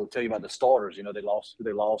was going to go tell you about the starters. They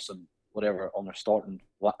lost and whatever on their starting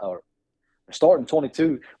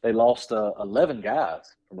 22. They lost 11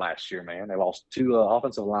 guys from last year. Man, they lost 2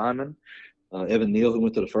 offensive linemen. Evan Neal, who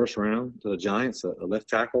went to the 1st round to the Giants, a left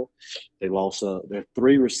tackle. They lost their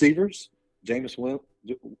 3 receivers: Jameson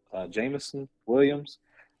Williams,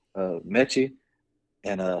 Mechie,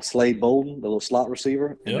 and Slade Bolden, the little slot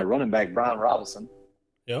receiver, and their running back Brian Robinson.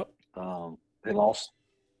 Yep. They lost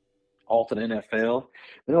all to the NFL.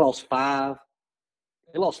 They lost 5.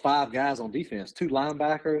 They lost 5 guys on defense: 2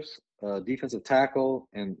 linebackers, defensive tackle,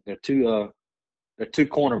 and their 2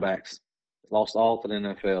 cornerbacks. Lost all to the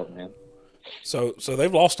NFL, man. So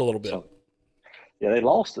they've lost a little bit. Yeah, they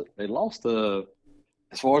lost it. They lost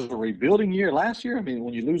as far as the rebuilding year last year. I mean,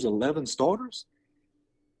 when you lose 11 starters,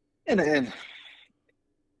 and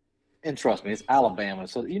trust me, it's Alabama,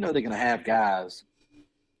 so they're going to have guys.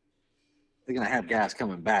 They're going to have guys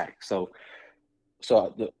coming back. So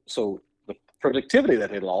the productivity that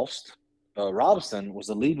they lost, Robinson was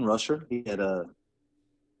the leading rusher. He had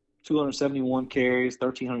 271 carries,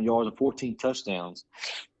 1,300 yards, and 14 touchdowns,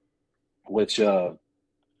 which he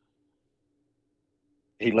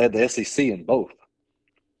led the SEC in both.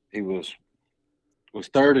 He was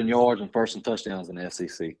 3rd in yards and 1st in touchdowns in the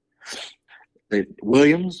SEC.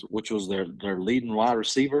 Williams, which was their leading wide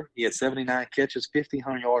receiver, he had 79 catches,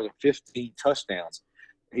 1,500 yards, and 15 touchdowns.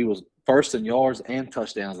 He was 1st in yards and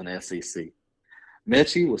touchdowns in the SEC.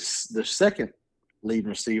 Mechie was the 2nd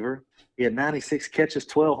leading receiver. He had 96 catches,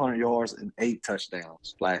 1,200 yards, and 8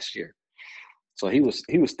 touchdowns last year. So he was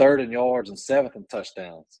 3rd in yards and 7th in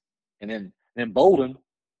touchdowns. And then Bolden,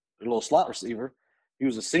 the little slot receiver, he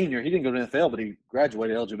was a senior. He didn't go to the NFL, but he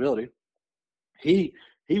graduated eligibility. He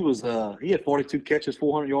had 42 catches,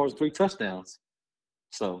 400 yards, and 3 touchdowns.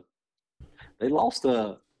 So they lost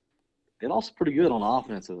pretty good on the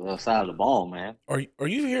offensive side of the ball, man. Are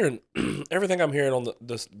you hearing everything I'm hearing on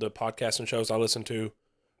the podcasts and shows I listen to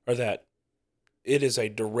are that it is a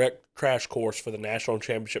direct crash course for the national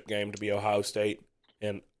championship game to be Ohio State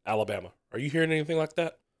and Alabama. Are you hearing anything like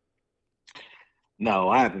that? No,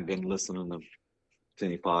 I haven't been listening to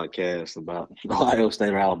any podcasts about Ohio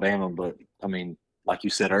State or Alabama, but I mean, like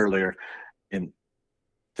you said earlier, in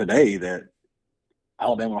today that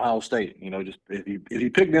Alabama, Ohio State, just if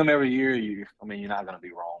you pick them every year, you're not going to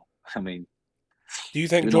be wrong. I mean, Do you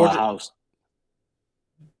think even though Georgia?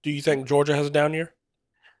 Do you think Georgia has a down year?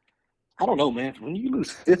 I don't know, man. When you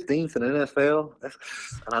lose 15th in the NFL, and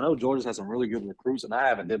I know Georgia's had some really good recruits, and I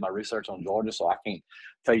haven't did my research on Georgia, so I can't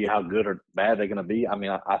tell you how good or bad they're going to be. I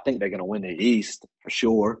mean, I think they're going to win the East for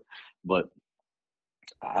sure, but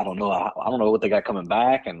I don't know. I don't know what they got coming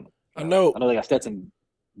back, and I know. I know they got Stetson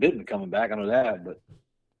Bitten coming back. I know that, but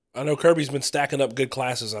I know Kirby's been stacking up good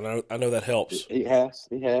classes. I know that helps. he has.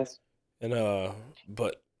 He has. And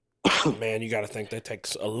but man, you got to think they take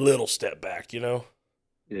a little step back. Yeah.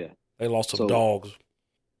 They lost some So dogs.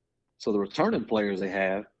 So the returning players they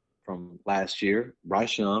have from last year,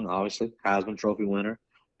 Bryce Young, obviously, Heisman Trophy winner,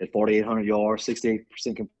 at 4,800 yards, 68%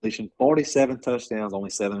 completion, 47 touchdowns, only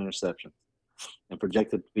 7 interceptions, and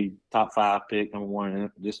projected to be top 5 pick, number 1. And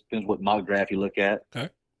it just depends what mock draft you look at. Okay.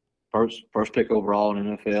 First pick overall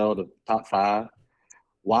in NFL, the top 5.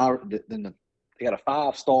 They got a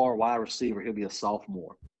 5-star wide receiver. He'll be a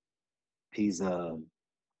sophomore.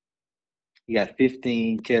 He got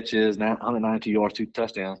 15 catches, 192 yards, 2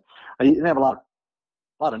 touchdowns. He didn't have a lot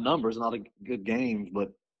of numbers, a lot of good games,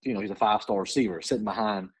 but he's a 5-star receiver sitting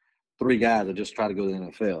behind 3 guys that just try to go to the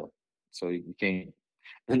NFL. So you can't.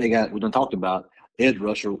 Then we done talked about edge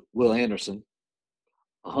rusher Will Anderson,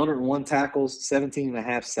 101 tackles, 17 and a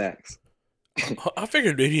half sacks. I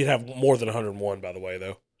figured he'd have more than 101. By the way,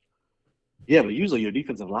 though. Yeah, but usually your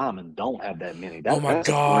defensive linemen don't have that many. Oh my That's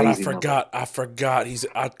a God, crazy number. I forgot.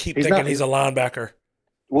 I keep He's thinking not. he's a linebacker.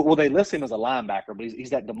 Well, they list him as a linebacker, but he's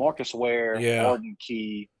that DeMarcus Ware, Yeah. Arden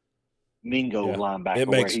Key, Mingo Yeah.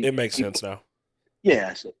 linebacker. It makes sense now.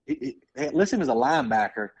 Yes, list him as a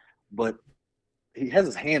linebacker, but he has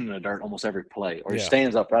his hand in the dirt almost every play, or he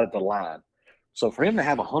stands up right at the line. So for him to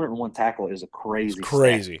have 101 tackle is a crazy. It's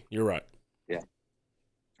crazy. Stat. You're right. Yeah.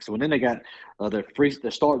 So and then they got the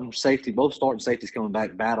starting safety, both starting safeties coming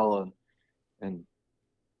back, Battle and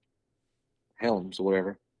Helms or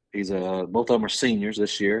whatever. Both of them are seniors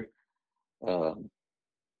this year. The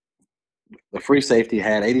free safety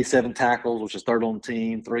had 87 tackles, which is third on the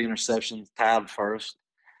team, 3 interceptions, tied first.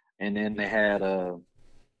 And then they had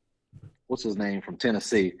what's his name from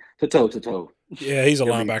Tennessee, Toto. Yeah, he's a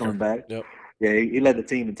He'll be linebacker. coming back. Yep. Yeah, he led the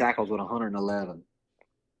team in tackles with 111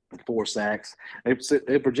 and 4 sacks.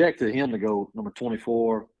 They projected him to go number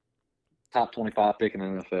 24, top 25 pick in the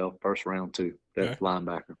NFL, first round too. That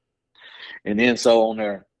linebacker. And then so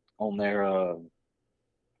on their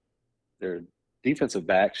defensive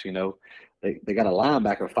backs, they got a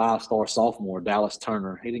linebacker, 5-star sophomore, Dallas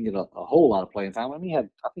Turner. He didn't get a whole lot of playing time. I mean, he had,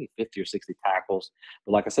 I think, 50 or 60 tackles.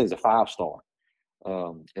 But like I said, he's a 5-star.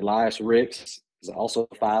 Elias Ricks is also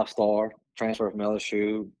a 5-star, transfer from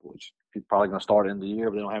LSU, which he's probably going to start in the year,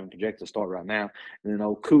 but they don't have him projected to start right now. And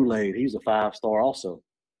then Kool-Aid, he's a 5-star also.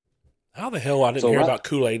 How the hell I didn't hear about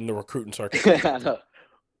Kool-Aid in the recruiting circuit? I know,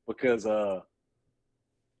 because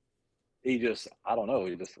he just fell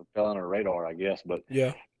on our radar, I guess. But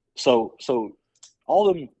yeah. So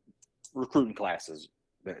all them recruiting classes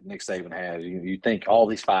that Nick Saban has, you think all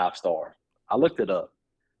these 5-stars. I looked it up.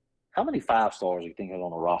 How many 5-stars do you think is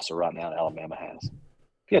on the roster right now that Alabama has?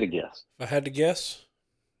 If you had to guess. If I had to guess?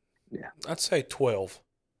 Yeah. I'd say 12.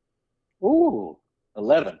 Ooh,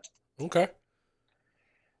 11. Okay.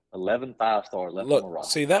 11 5-stars left on the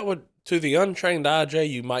roster. See, that would, to the untrained IJ,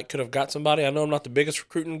 you could have got somebody. I know I'm not the biggest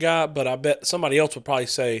recruiting guy, but I bet somebody else would probably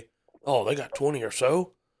say, oh, they got 20 or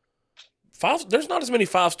so. There's not as many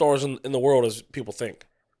 5-stars in the world as people think.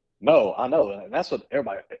 No, I know. And that's what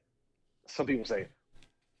some people say.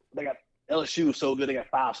 They got LSU so good, they got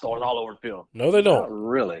 5-stars all over the field. No, they don't. Not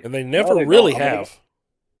really. And they never really have.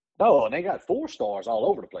 And they got 4-stars all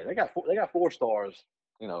over the place. They got 4 stars,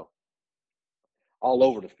 all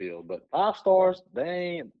over the field. But 5-stars,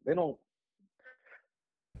 they don't.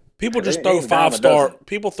 People just throw 5-star.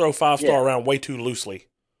 People throw 5-star around way too loosely.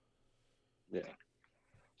 Yeah.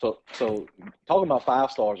 So talking about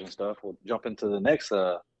 5-stars and stuff, we'll jump into the next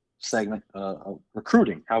segment of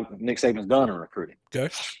recruiting. How Nick Saban's done in recruiting.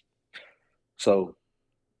 Okay. So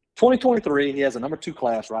 2023, he has a number 2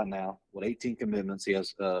 class right now with 18 commitments. He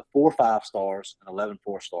has 4 5-stars and 11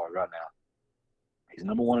 4-stars right now. He's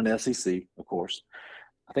number 1 in the SEC, of course.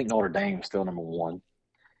 I think Notre Dame is still number 1.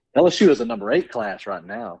 LSU is a number 8 class right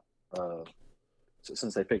now,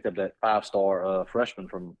 since they picked up that 5-star freshman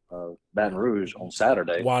from Baton Rouge on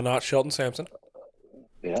Saturday. Why not Shelton Sampson?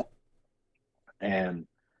 Yeah. And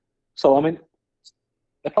so, I mean,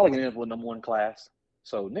 they're probably going to end up with number one class.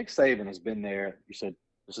 So Nick Saban has been there. You said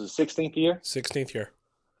this is his 16th year? 16th year.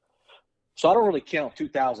 So I don't really count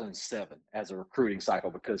 2007 as a recruiting cycle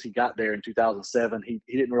because he got there in 2007. He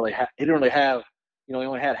didn't really have he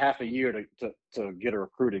only had half a year to get a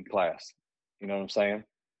recruiting class. You know what I'm saying?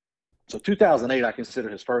 So 2008 I consider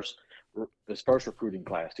his first recruiting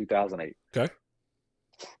class, 2008. Okay.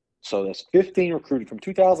 So that's 15 recruiting from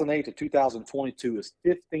 2008 to 2022 is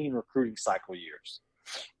 15 recruiting cycle years.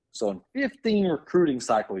 So in 15 recruiting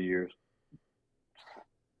cycle years,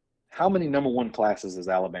 how many number one classes has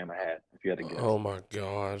Alabama had, if you had to guess? Oh my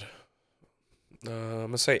God. I'm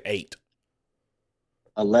gonna say 8.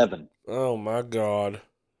 11. Oh my God.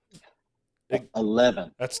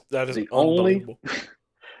 11. That is The unbelievable.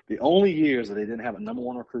 the only years that they didn't have a number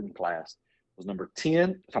one recruiting class was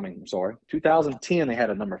 2010 they had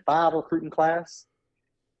a number 5 recruiting class.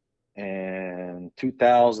 And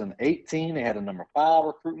 2018 they had a number 5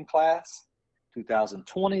 recruiting class.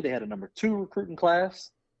 2020 they had a number 2 recruiting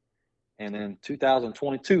class. And then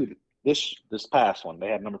 2022, this past one, they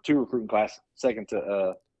had number 2 recruiting class, second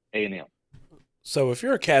to A&M. So if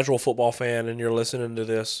you're a casual football fan and you're listening to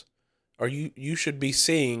this, you should be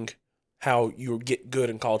seeing how you get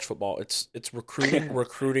good in college football. It's recruiting. Yeah.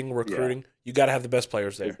 You got to have the best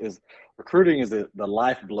players there. Recruiting is the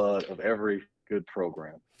lifeblood of every good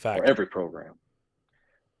program. Fact. Or every program.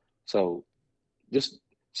 So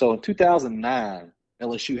in 2009,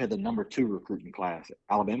 LSU had the number 2 recruiting class.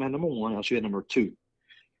 Alabama had number 1. LSU had number 2.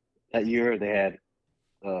 That year they had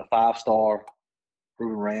 5-star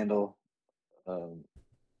Ruben Randall,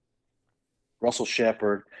 Russell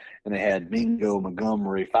Shepard, and they had Mingo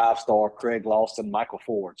Montgomery, 5-star Craig Lawson, Michael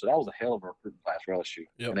Ford. So that was a hell of a recruiting class for LSU.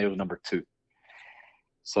 Yep. And they were number 2.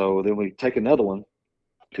 So then we take another one,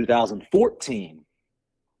 2014,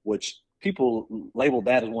 which people labeled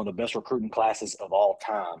that as one of the best recruiting classes of all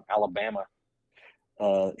time. Alabama.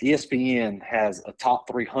 ESPN has a top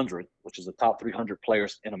 300, which is the top 300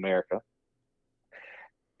 players in America.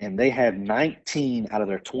 And they had 19 out of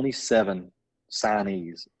their 27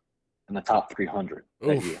 signees in the top 300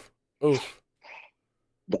 that year. Oof.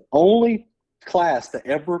 The only class that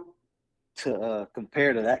ever to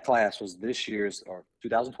compare to that class was this year's, or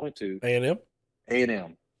 2022. A&M?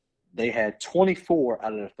 A&M. They had 24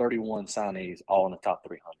 out of their 31 signees all in the top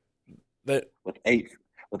 300.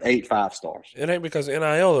 With eight 5-stars. It ain't because of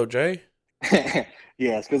NIL though, Jay. Yeah,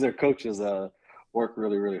 it's because their coaches work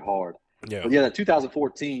really, really hard. Yeah. But yeah, the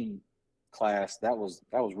 2014 class, that was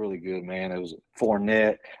really good, man. It was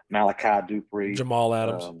Fournette, Malachi Dupree, Jamal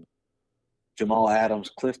Adams,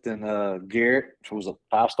 Clifton Garrett, who was a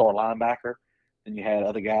 5-star linebacker. And you had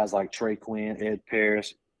other guys like Trey Quinn, Ed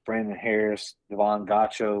Paris, Brandon Harris, Devon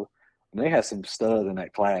Gacho. And they had some studs in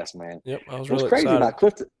that class, man. Yep, I was What's really crazy excited. about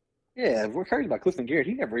Clifton? Yeah, we're crazy about Clifton Garrett.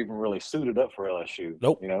 He never even really suited up for LSU.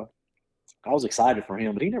 Nope. You know, I was excited for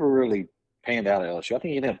him, but he never really panned out at LSU. I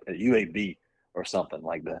think he ended up at UAB or something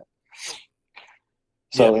like that.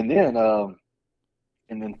 So, and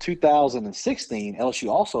then 2016, LSU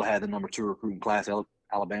also had the number 2 recruiting class.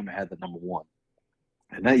 Alabama had the number 1.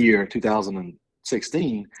 And that year,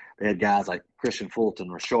 2016, they had guys like Christian Fulton,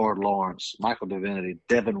 Rashard Lawrence, Michael Divinity,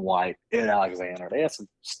 Devin White, Ed Alexander. They had some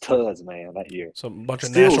studs, man, that year. A bunch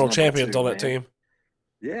of national champions on that team.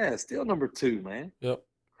 Yeah, still number 2, man. Yep.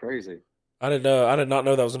 Crazy. I did not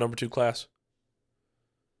know that was a number 2 class.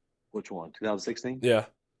 Which one? 2016? Yeah.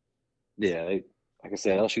 Yeah, like I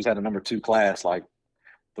said, LSU's had a number 2 class like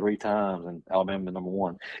 3 times, and Alabama number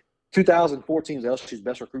 1. 2014 is LSU's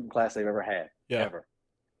best recruiting class they've ever had. Yeah. Ever.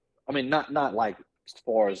 I mean, not like as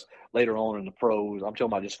far as later on in the pros. I'm talking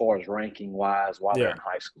about just as far as ranking wise while they're in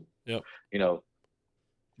high school. Yep. You know.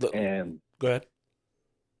 Go ahead.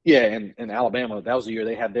 Yeah, and Alabama, that was the year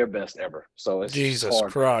they had their best ever. So it's Jesus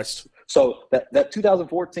hard. Christ. So that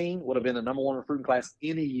 2014 would have been the number 1 recruiting class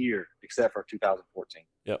any year except for 2014.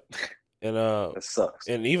 Yep. And that sucks.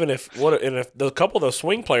 And even if the couple of those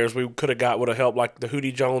swing players we could have got would have helped, like the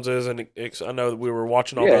Hootie Joneses, and I know that we were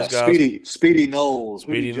watching all those guys. Speedy Knowles,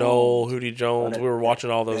 Hootie Jones. We were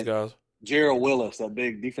watching all those guys. Gerald Willis, that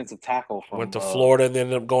big defensive tackle went to Florida and then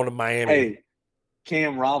ended up going to Miami. Hey,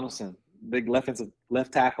 Cam Robinson, big left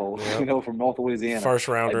tackle, yep. From North Louisiana, first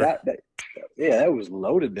rounder. That was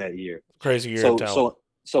loaded that year. Crazy year of talent.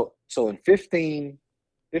 So in 15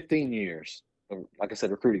 years, like I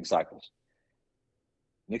said, recruiting cycles,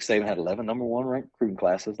 Nick Saban had 11 number 1 ranked recruiting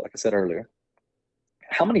classes, like I said earlier.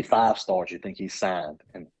 How many 5-stars do you think he signed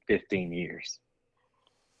in 15 years?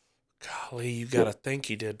 Golly, you got to think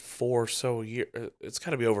he did 4 so year. It's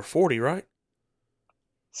got to be over 40, right?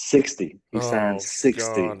 60. He signed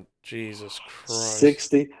 60. God, Jesus Christ.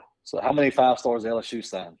 60. So how many 5-stars LSU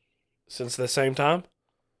signed? Since the same time,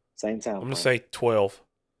 Same time I'm gonna frame. say 12.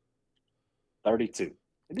 32. They did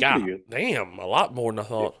pretty God good. damn, a lot more than I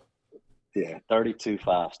thought. Yeah, 32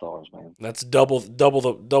 5-stars, man. That's double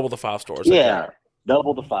the 5 stars. They Yeah, got.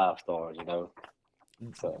 double the 5-stars,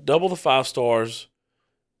 So Double the 5 stars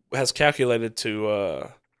has calculated to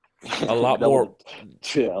a lot more,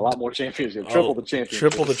 a lot more championships. uh, Triple the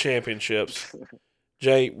triple the championships. championships.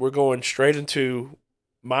 Jay, we're going straight into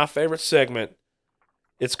my favorite segment.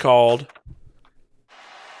 It's called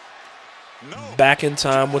Back in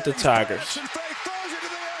Time with the Tigers.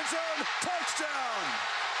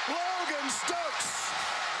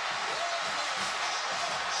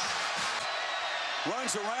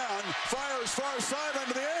 Runs around, fires far sideline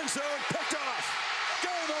to the end zone, picked off.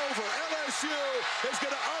 Game over. LSU is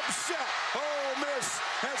going to upset Ole Miss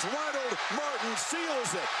as Ronald Martin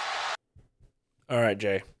seals it. All right,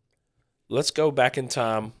 Jay. Let's go back in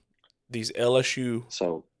time. These LSU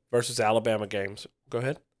versus Alabama games. Go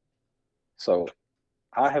ahead. So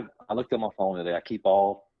I looked at my phone today. I keep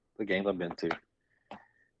all the games I've been to.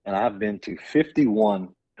 And I've been to 51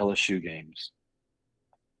 LSU games.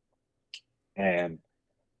 And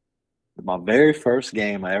my very first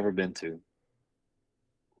game I ever been to,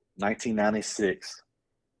 1996,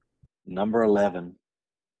 number 11,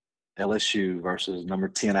 LSU versus number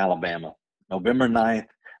 10, Alabama. November 9th,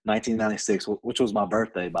 1996, which was my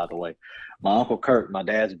birthday, by the way. My Uncle Kurt, my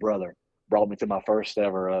dad's brother, brought me to my first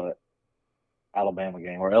ever Alabama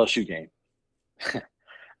game or LSU game.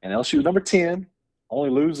 And LSU number 10, only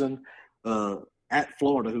losing at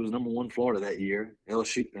Florida, who was number 1 Florida that year.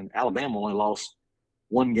 LSU and Alabama only lost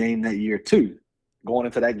one game that year too, going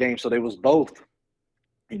into that game. So they was both,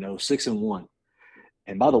 6-1.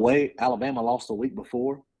 And by the way, Alabama lost the week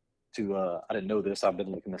before to I didn't know this. I've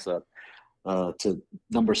been looking this up. To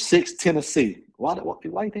number 6 Tennessee. Why do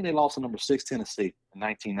you think they lost to number 6 Tennessee in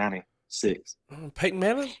 1996? Peyton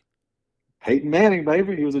Manning? Peyton Manning,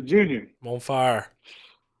 baby. He was a junior. I'm on fire.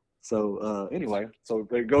 So anyway, so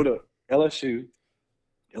they go to LSU.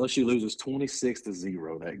 LSU loses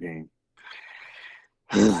 26-0 that game.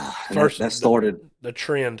 First, that started the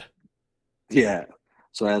trend. Yeah.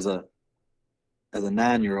 So as a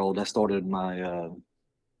 9-year-old, that started my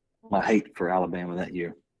my hate for Alabama that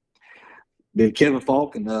year. Then Kevin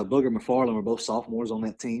Falk and Booger McFarland were both sophomores on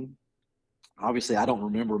that team. Obviously, I don't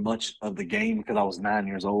remember much of the game because I was 9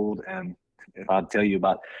 years old, and if I'd tell you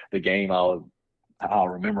about the game, I'll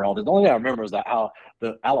remember all this. The only thing I remember is that how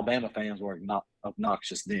the Alabama fans were not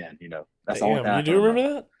obnoxious then. That's the only thing I You can do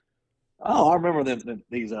remember that? Oh, I remember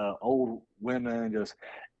these old women just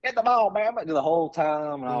get the ball, man, the whole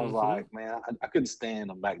time, and I was like, man, I couldn't stand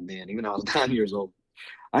them back then, even though I was 9 years old.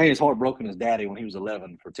 I ain't as heartbroken as Daddy when he was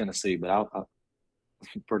 11 for Tennessee, but I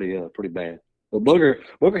pretty bad. But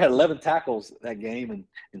Booger had 11 tackles that game,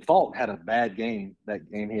 and Falk had a bad game that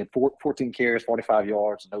game. He had 14 carries, 45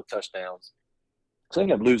 yards, no touchdowns. So he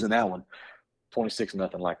ended up losing that one,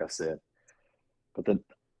 26-0, like I said.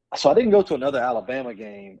 So I didn't go to another Alabama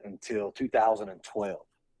game until 2012.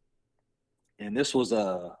 And this was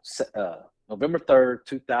November 3rd,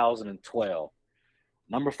 2012.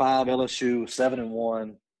 Number 5 LSU,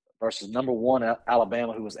 7-1 versus number 1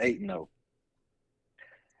 Alabama, who was 8-0.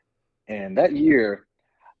 And that year,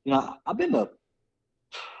 I've been to,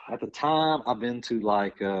 at the time, I've been to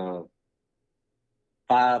like 5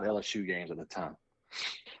 LSU games at the time.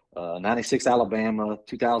 96 Alabama,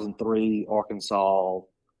 2003 Arkansas,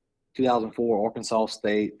 2004 Arkansas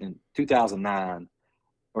State, and 2009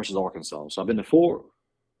 versus Arkansas. So I've been to four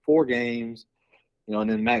games, and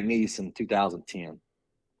then McNeese in 2010.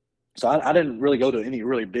 So I didn't really go to any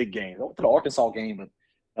really big games. I went to the Arkansas game, but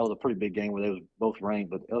that was a pretty big game where they was both ranked,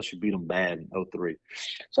 but LSU beat them bad in 2003.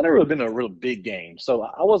 So I never really been to a real big game. So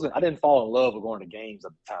I didn't fall in love with going to games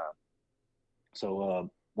at the time. So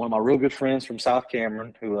one of my real good friends from South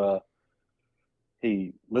Cameron, who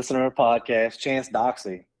he listened to our podcast, Chance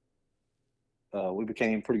Doxey, we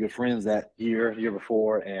became pretty good friends that year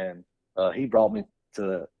before, and he brought me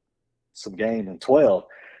to some games in 12.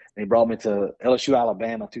 And he brought me to LSU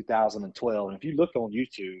Alabama 2012. And if you look on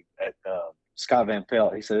YouTube at Scott Van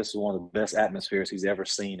Pelt, he said this is one of the best atmospheres he's ever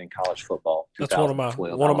seen in college football. That's one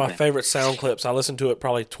of my favorite sound clips. I listen to it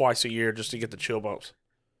probably twice a year just to get the chill bumps.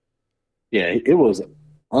 Yeah, it was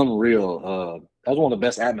unreal. That was one of the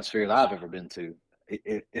best atmospheres I've ever been to.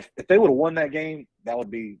 If they would have won that game, that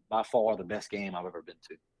would be by far the best game I've ever been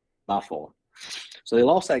to, by far. So they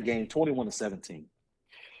lost that game 21-17.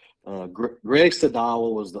 Greg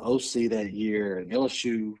Stadawa was the OC that year, and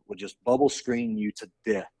LSU would just bubble screen you to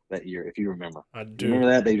death that year, if you remember. I do.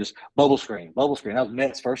 Remember that? They just bubble screen. That was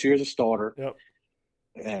Met's first year as a starter. Yep.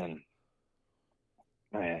 And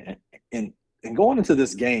man, and going into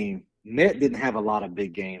this game, Met didn't have a lot of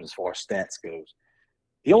big games as far as stats goes.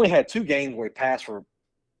 He only had 2 games where he passed for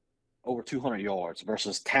over 200 yards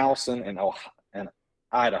versus Towson and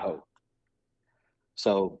Idaho.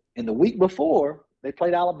 So in the week before, they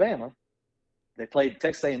played Alabama. They played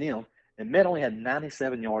Texas A&M, and Met only had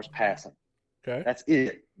 97 yards passing. Okay. That's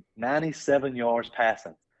it, 97 yards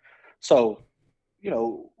passing. So,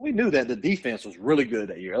 we knew that the defense was really good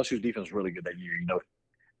that year. LSU's defense was really good that year.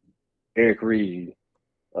 Eric Reed,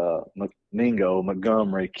 Mingo,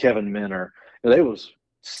 Montgomery, Kevin Minner. They was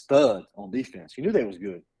studs on defense. You knew they was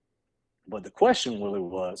good. But the question really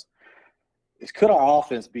was, could our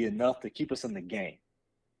offense be enough to keep us in the game?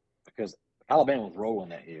 Because Alabama was rolling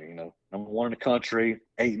that year, number 1 in the country,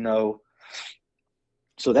 8-0.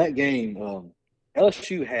 So that game,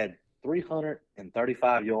 LSU had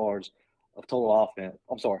 335 yards of total offense.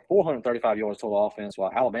 435 yards total offense,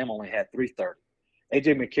 while Alabama only had 330.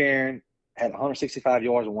 A.J. McCarron had 165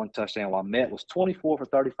 yards and 1 touchdown, while Met was 24 for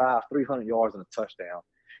 35, 300 yards and a touchdown.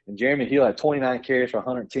 And Jeremy Hill had 29 carries for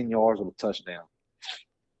 110 yards with a touchdown.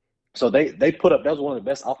 So they put up – that was one of the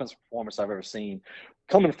best offensive performances I've ever seen,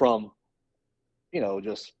 coming from,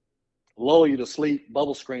 just lull you to sleep,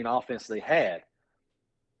 bubble screen offense they had.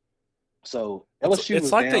 So LSU it's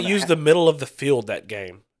was like down they used the middle of the field that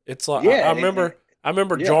game. It's like I remember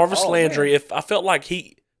yeah. Jarvis Oh, Landry. man. If I felt like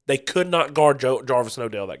they could not guard Jarvis and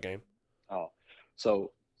Odell that game. Oh,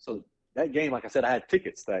 so that game, like I said, I had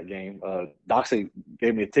tickets that game. Doxy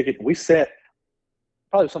gave me a ticket. We set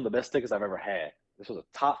probably some of the best tickets I've ever had. This was a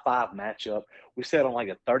top 5 matchup. We sat on like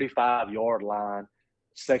a 35-yard line,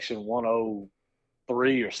 section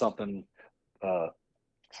 103 or something,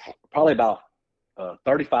 probably about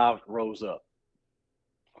 35 rows up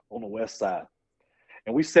on the west side.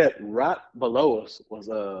 And we sat right below us was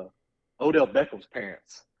Odell Beckham's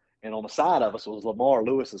parents. And on the side of us was Lamar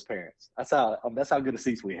Lewis's parents. That's how good the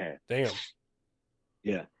seats we had. Damn.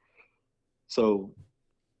 Yeah. So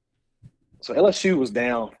LSU was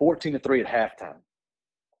down 14-3 at halftime.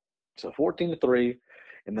 So 14-3,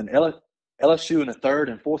 and then LSU in the third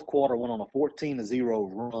and fourth quarter went on a 14-0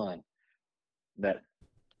 run. That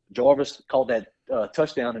Jarvis called that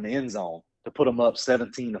touchdown in the end zone to put them up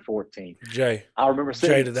 17-14. Jay, I remember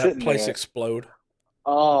did that place there. explode?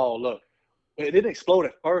 Oh, look. It didn't explode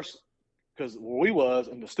at first because where we was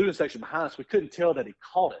in the student section behind us, we couldn't tell that he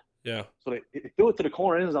caught it. Yeah. So they threw it to the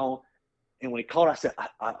corner end zone, and when he caught it, I said,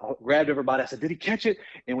 I grabbed everybody. I said, did he catch it?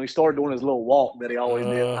 And when he started doing his little walk that he always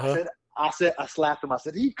did, I slapped him. I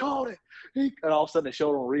said, he caught it. And all of a sudden they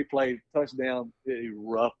showed on replay, touchdown. It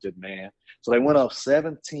erupted, man. So they went up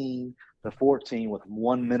 17-14 with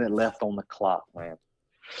 1 minute left on the clock, man.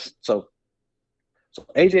 So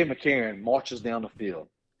A.J. McCarron marches down the field.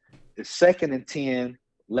 It's 2nd and 10,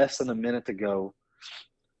 less than a minute to go.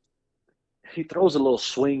 He throws a little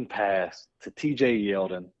swing pass to T.J.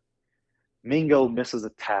 Yeldon. Mingo misses a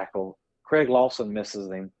tackle. Craig Lawson misses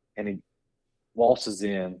him, and he waltzes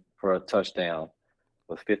in for a touchdown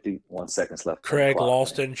with 51 seconds left. Craig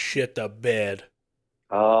Lawson shit the bed.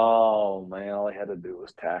 Oh, man, all they had to do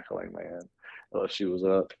was tackling, man. She was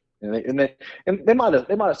up. And they might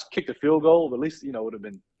have kicked a field goal, but at least, it would have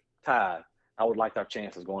been tied. I would like our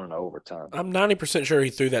chances going into overtime. I'm 90% sure he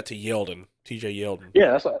threw that to Yeldon, T.J. Yeldon.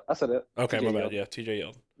 Yeah, that's what I said. It. Okay, my bad. Yeah, T.J.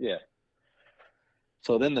 Yeldon. Yeah.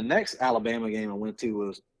 So then the next Alabama game I went to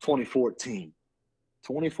was 2014.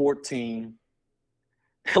 2014,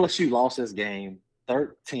 LSU lost this game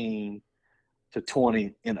 13-20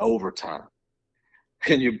 in overtime.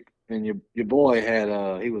 And your boy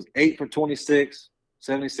had he was 8 for 26,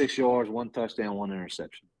 76 yards, 1 touchdown, 1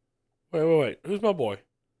 interception. Wait. Who's my boy?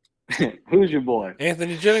 Who's your boy?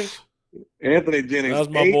 Anthony Jennings? Anthony Jennings. That was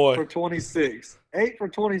my boy. 8 for 26. 8 for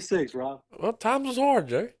 26, Rob. Well, times was hard,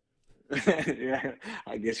 Jay. Yeah,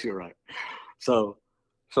 I guess you're right. So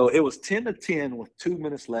it was 10-10 with 2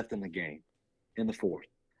 minutes left in the game in the fourth.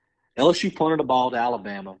 LSU punted the ball to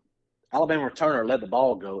Alabama. Alabama returner let the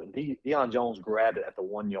ball go, and Deion Jones grabbed it at the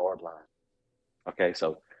 1 yard line. Okay,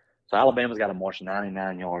 so Alabama's got to march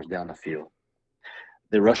 99 yards down the field.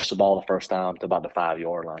 They rushed the ball the first time to about the 5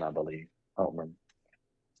 yard line, I believe. I don't remember.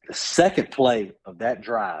 The second play of that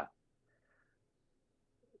drive,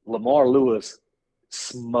 Lamar Lewis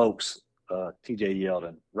smokes T.J.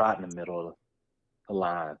 Yeldon right in the middle of the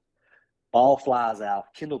line. Ball flies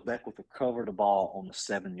out. Kendall Beckwith will cover the ball on the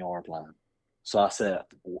 7 yard line. So I said,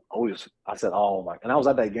 oh my! And I was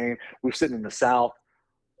at that game. We were sitting in the south.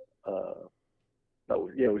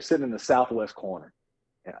 We were sitting in the southwest corner.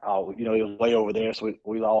 And it was way over there, so we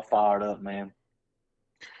was all fired up, man.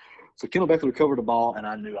 So Kendall Beckler recovered the ball, and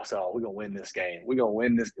I said, oh, we're going to win this game. We're going to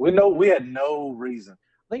win this. We had no reason.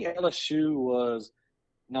 I think LSU was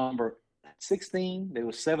number 16. They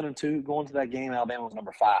were 7-2 going to that game. Alabama was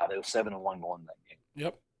number 5. They were 7-1 going to that game.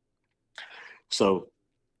 Yep. So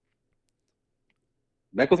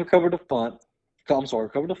Beckler recovered the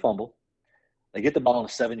fumble. They get the ball on the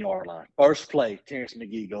 7-yard line. First play, Terrence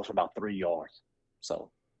McGee goes for about 3 yards. So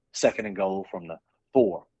second and goal from the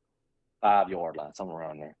 5-yard line, somewhere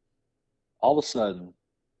around there. All of a sudden,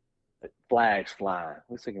 the flag's flying.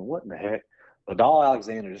 We're thinking, what in the heck? Adal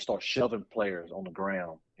Alexander just starts shoving players on the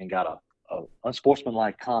ground and got a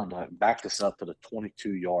unsportsmanlike conduct, backed us up to the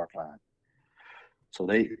 22-yard line. So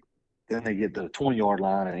they get to the 20-yard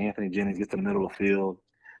line, and Anthony Jennings gets to the middle of the field.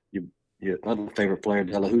 Your other favorite player,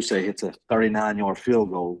 De La Houssaye, hits a 39-yard field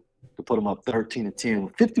goal to put them up 13-10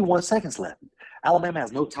 with 51 seconds left. Alabama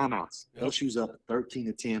has no timeouts. LSU's up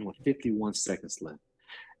 13-10 with 51 seconds left.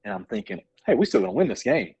 And I'm thinking, hey, we're still going to win this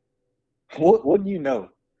game. What do you know?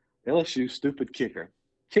 LSU stupid kicker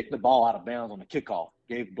kicked the ball out of bounds on the kickoff,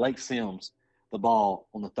 gave Blake Sims the ball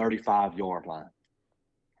on the 35-yard line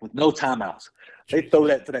with no timeouts. They throw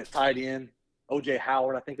that to that tight end, O.J.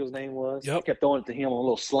 Howard, I think his name was. Yep. They kept throwing it to him on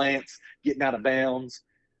little slants, getting out of bounds.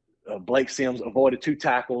 Blake Sims avoided 2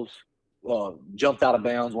 tackles, jumped out of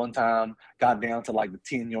bounds one time, got down to like the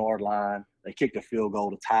 10-yard line. They kicked a field goal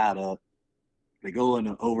to tie it up. They go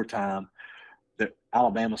into overtime.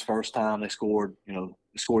 Alabama's first time they scored,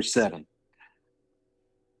 scored 7.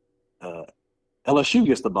 LSU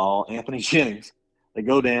gets the ball, Anthony Jennings. They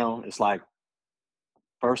go down. It's like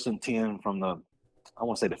 1st and 10 from the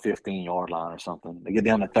 15-yard line or something. They get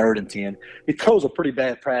down to 3rd and 10. He throws a pretty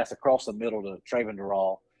bad pass across the middle to Traven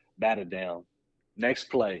Durrell, batted down. Next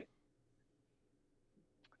play,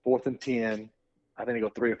 4th and 10. I think they go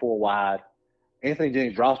 3 or 4 wide. Anthony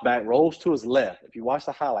Jennings drops back, rolls to his left. If you watch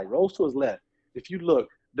the highlight, rolls to his left. If you look,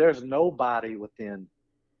 there's nobody within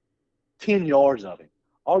 10 yards of him.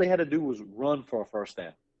 All he had to do was run for a first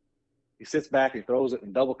down. He sits back, he throws it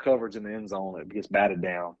in double coverage in the end zone. It gets batted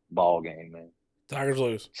down. Ball game, man. Tigers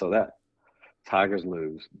lose. So that Tigers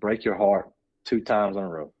lose. Break your heart 2 times in a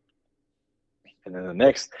row. And then the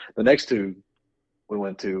next 2 we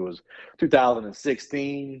went to was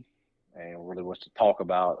 2016, and really much to talk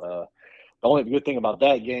about. The only good thing about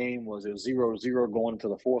that game was it was 0-0 going into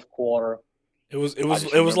the 4th quarter. It was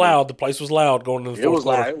loud. The place was loud going into the 4th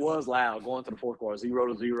quarter. It was loud going to the 4th quarter.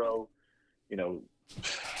 0-0.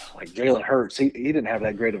 Like Jalen Hurts, he didn't have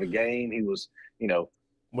that great of a game. He was,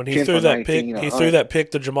 when he threw that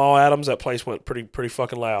pick to Jamal Adams, that place went pretty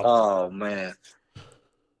fucking loud. Oh man.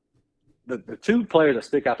 The 2 players that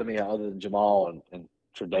stick out to me other than Jamal and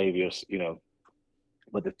Tre'Davious,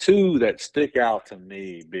 but the 2 that stick out to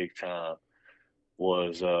me big time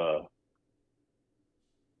was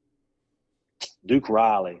Duke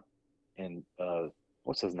Riley and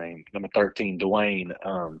what's his name? Number 13, Dwayne.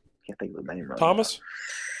 Can't think of the name right Thomas?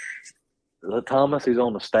 now. Thomas, he's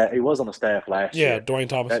on the staff. He was on the staff last year. Yeah, Dwayne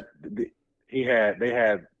Thomas. They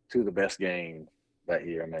had 2 of the best games that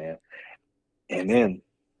year, man. And then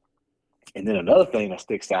another thing that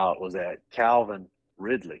sticks out was that Calvin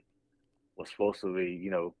Ridley was supposed to be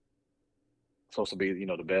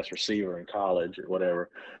the best receiver in college or whatever.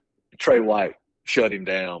 Trey White shut him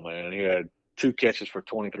down, man. He had 2 catches for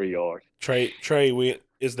 23 yards. Trey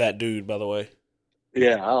is that dude, by the way.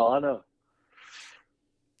 Yeah, I know.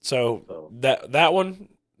 So that one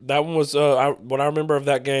was what I remember of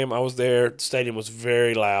that game. I was there. The stadium was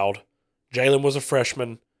very loud. Jalen was a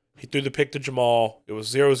freshman. He threw the pick to Jamal. It was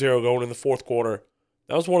 0-0 going in the 4th quarter.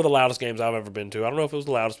 That was one of the loudest games I've ever been to. I don't know if it was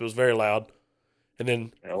the loudest, but it was very loud. And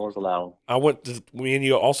then it was loud. Me and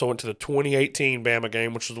you also went to the 2018 Bama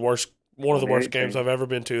game, which was one of the worst games I've ever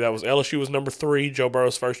been to. That was LSU was number 3, Joe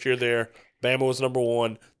Burrow's first year there. Bama was number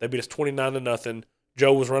 1. They beat us 29-0.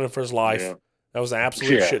 Joe was running for his life. Yeah. That was an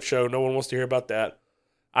absolute shit show. No one wants to hear about that.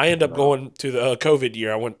 I ended up going to the COVID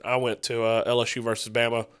year. I went to LSU versus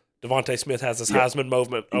Bama. Devontae Smith has his Heisman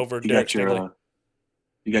moment over Derek Stingley.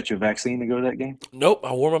 You got your vaccine to go to that game? Nope,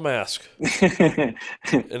 I wore my mask. Did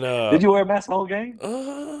you wear a mask the whole game?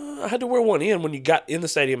 I had to wear one when you got in the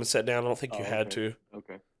stadium and sat down. I don't think you had to.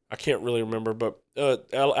 Okay. I can't really remember, but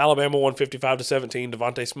Alabama won 55-17.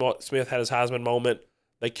 Devontae Smith had his Heisman moment.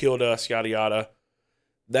 They killed us, yada yada.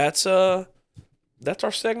 That's our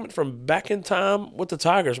segment from back in time with the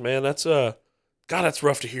Tigers, man. That's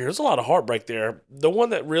rough to hear. There's a lot of heartbreak there. The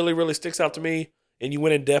one that really, really sticks out to me, and you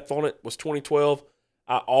went in depth on it, was 2012.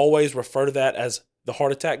 I always refer to that as the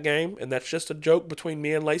heart attack game, and that's just a joke between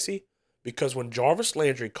me and Lacey, because when Jarvis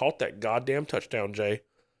Landry caught that goddamn touchdown, Jay,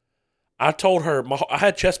 I told her I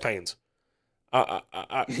had chest pains.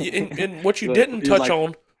 And what you He didn't was touch like-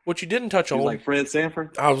 on, He was like Fred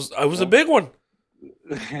Sanford. I was a big one.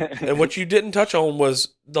 And what you didn't touch on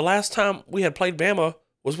was the last time we had played Bama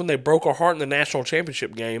was when they broke our heart in the national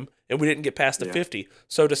championship game, and we didn't get past the 50.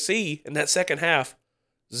 So to see in that second half,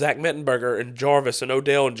 Zach Mettenberger and Jarvis and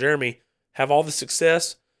Odell and Jeremy have all the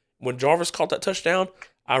success. When Jarvis caught that touchdown,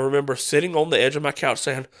 I remember sitting on the edge of my couch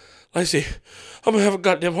saying, Lacey, I'm going to have a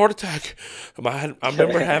goddamn heart attack. I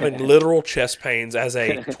remember having literal chest pains as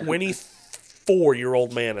a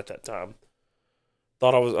 24-year-old man at that time. I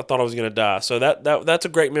thought I was going to die. So that's a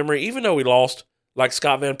great memory. Even though we lost, like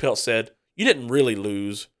Scott Van Pelt said, you didn't really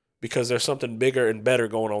lose because there's something bigger and better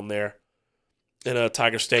going on there in a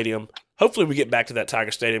Tiger Stadium. Hopefully we get back to that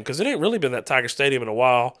Tiger Stadium because it ain't really been that Tiger Stadium in a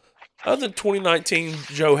while. Other than 2019,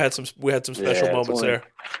 we had some special moments there.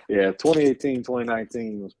 Yeah, 2018,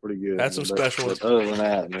 2019 was pretty good. Had some special ones. But other than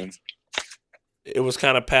that, man. It was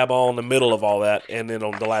kind of paball in the middle of all that, and then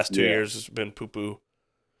on the last 2 years, it's been poo-poo.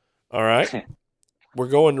 All right. We're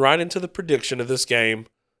going right into the prediction of this game.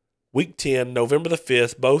 Week 10, November the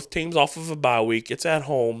 5th, both teams off of a bye week. It's at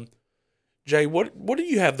home. Jay, what do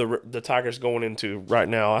you have the Tigers going into right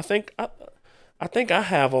now? I think I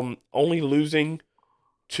have them only losing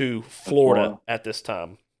to Florida at this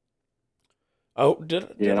time. Oh,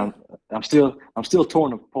 I'm still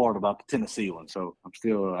torn apart about the Tennessee one. So I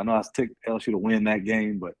know I took LSU to win that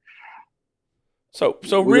game, but so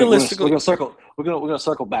realistically, we're gonna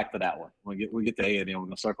circle back to that one. We get to A and then we're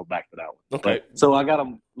gonna circle back to that one. Okay. But, so I got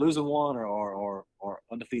them losing one or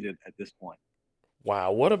undefeated at this point.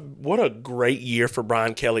 Wow, what a great year for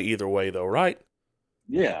Brian Kelly either way though, right?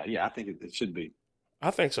 Yeah, I think it should be. I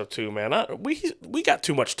think so too, man. We got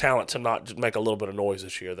too much talent to not just make a little bit of noise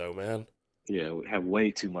this year though, man. Yeah, we have way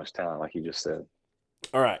too much talent, like you just said.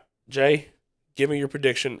 All right, Jay, give me your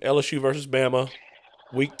prediction. LSU versus Bama,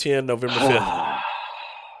 Week 10, November 5th. I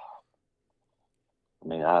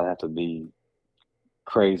mean, I'd have to be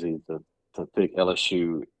crazy to pick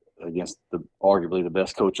LSU against arguably the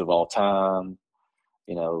best coach of all time.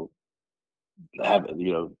 LSU,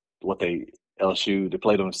 they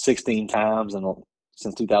played them 16 times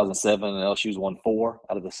since 2007, and LSU's won 4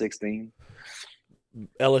 out of the 16.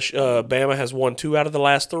 Bama has won 2 out of the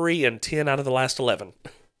last 3 and 10 out of the last 11.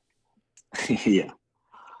 Yeah.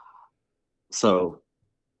 So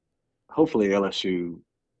hopefully LSU,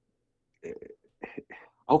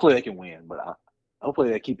 hopefully they can win, but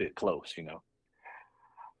hopefully they keep it close.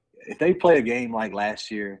 If they play a game like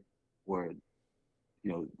last year, where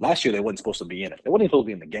last year they wasn't supposed to be in it. They wasn't even supposed to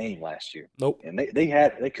be in the game last year. Nope. And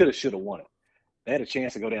they could have, should have won it. They had a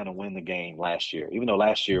chance to go down and win the game last year, even though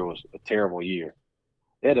last year was a terrible year.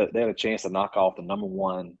 They had a chance to knock off the number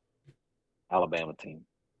 1 Alabama team.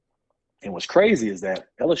 And what's crazy is that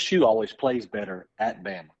LSU always plays better at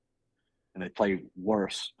Bama, and they play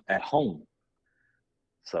worse at home.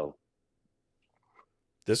 So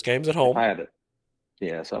this game's at home. So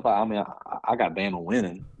I got Bama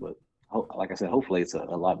winning, but like I said, hopefully it's a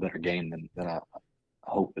lot better game than I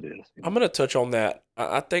hope it is. I'm going to touch on that.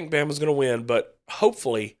 I think Bama's going to win, but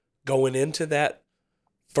hopefully going into that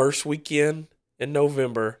first weekend in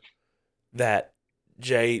November, that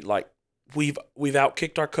Jay, we've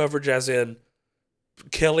outkicked our coverage, as in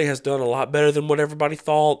Kelly has done a lot better than what everybody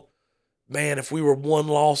thought. Man, if we were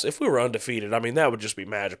undefeated, I mean, that would just be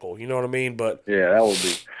magical. You know what I mean? But yeah, that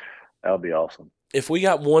would be awesome. If we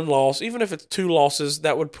got 1 loss, even if it's 2 losses,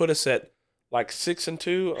 that would put us at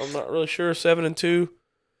 6-2. I'm not really sure, 7-2.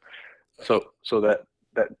 So that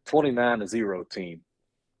 29-0 team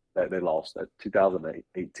that they lost, that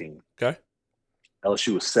 2018. Okay.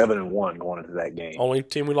 LSU was 7-1 going into that game. Only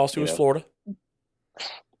team we lost to was Florida.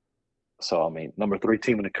 So, I mean, number 3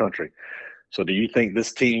 team in the country. So, do you think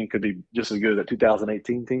this team could be just as good as that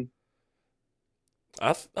 2018 team?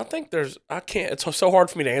 I think it's so hard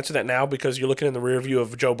for me to answer that now because you're looking in the rear view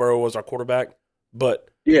of Joe Burrow as our quarterback. But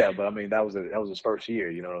yeah, but I mean that was his first year.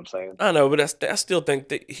 You know what I'm saying? I know, but I still think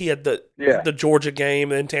that he had the Georgia game,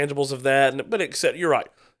 the intangibles of that. But except you're right.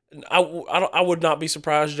 I would not be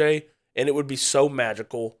surprised, Jay, and it would be so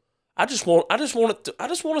magical. I just want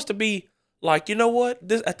us to be like, you know what?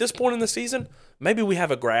 At this point in the season, maybe we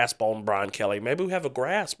have a grasp on Brian Kelly. Maybe we have a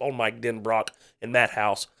grasp on Mike Denbrock and Matt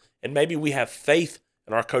House. And maybe we have faith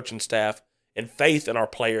in our coaching staff and faith in our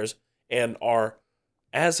players, and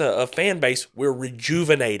as a fan base, we're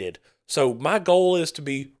rejuvenated. So my goal is to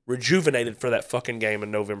be rejuvenated for that fucking game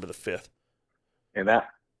in November the 5th. And that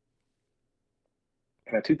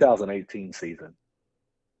 2018 season,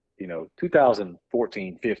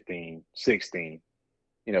 2014, 15, 16,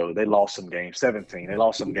 they lost some games. 17, they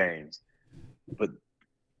lost some games. But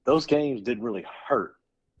those games didn't really hurt.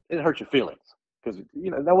 It didn't hurt your feelings. because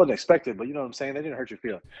that wasn't expected, but you know what I'm saying. They didn't hurt your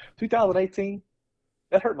feelings. 2018,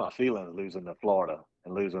 that hurt my feelings losing to Florida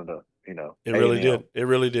and losing to It really A&M. did. It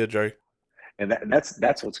really did, Jay. And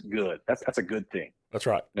that's what's good. That's a good thing. That's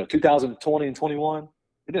right. 2020 and 21,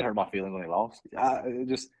 it didn't hurt my feelings when they lost.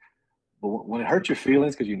 But when it hurts your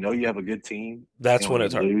feelings because you have a good team, That's when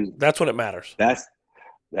it's hurt. That's when it matters. That's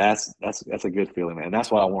a good feeling, man.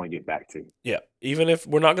 That's what I want to get back to. Yeah. Even if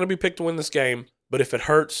we're not going to be picked to win this game, but if it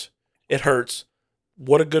hurts, it hurts.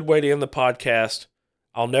 What a good way to end the podcast.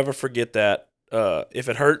 I'll never forget that. If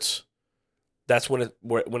it hurts, that's when our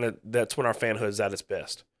fanhood is at its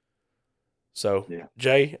best. So, yeah.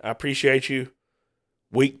 Jay, I appreciate you.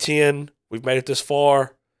 Week 10, we've made it this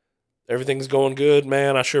far. Everything's going good,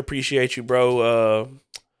 man. I sure appreciate you, bro.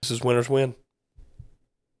 This is Winners Win.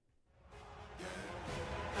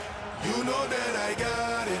 You know that I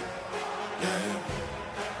got it.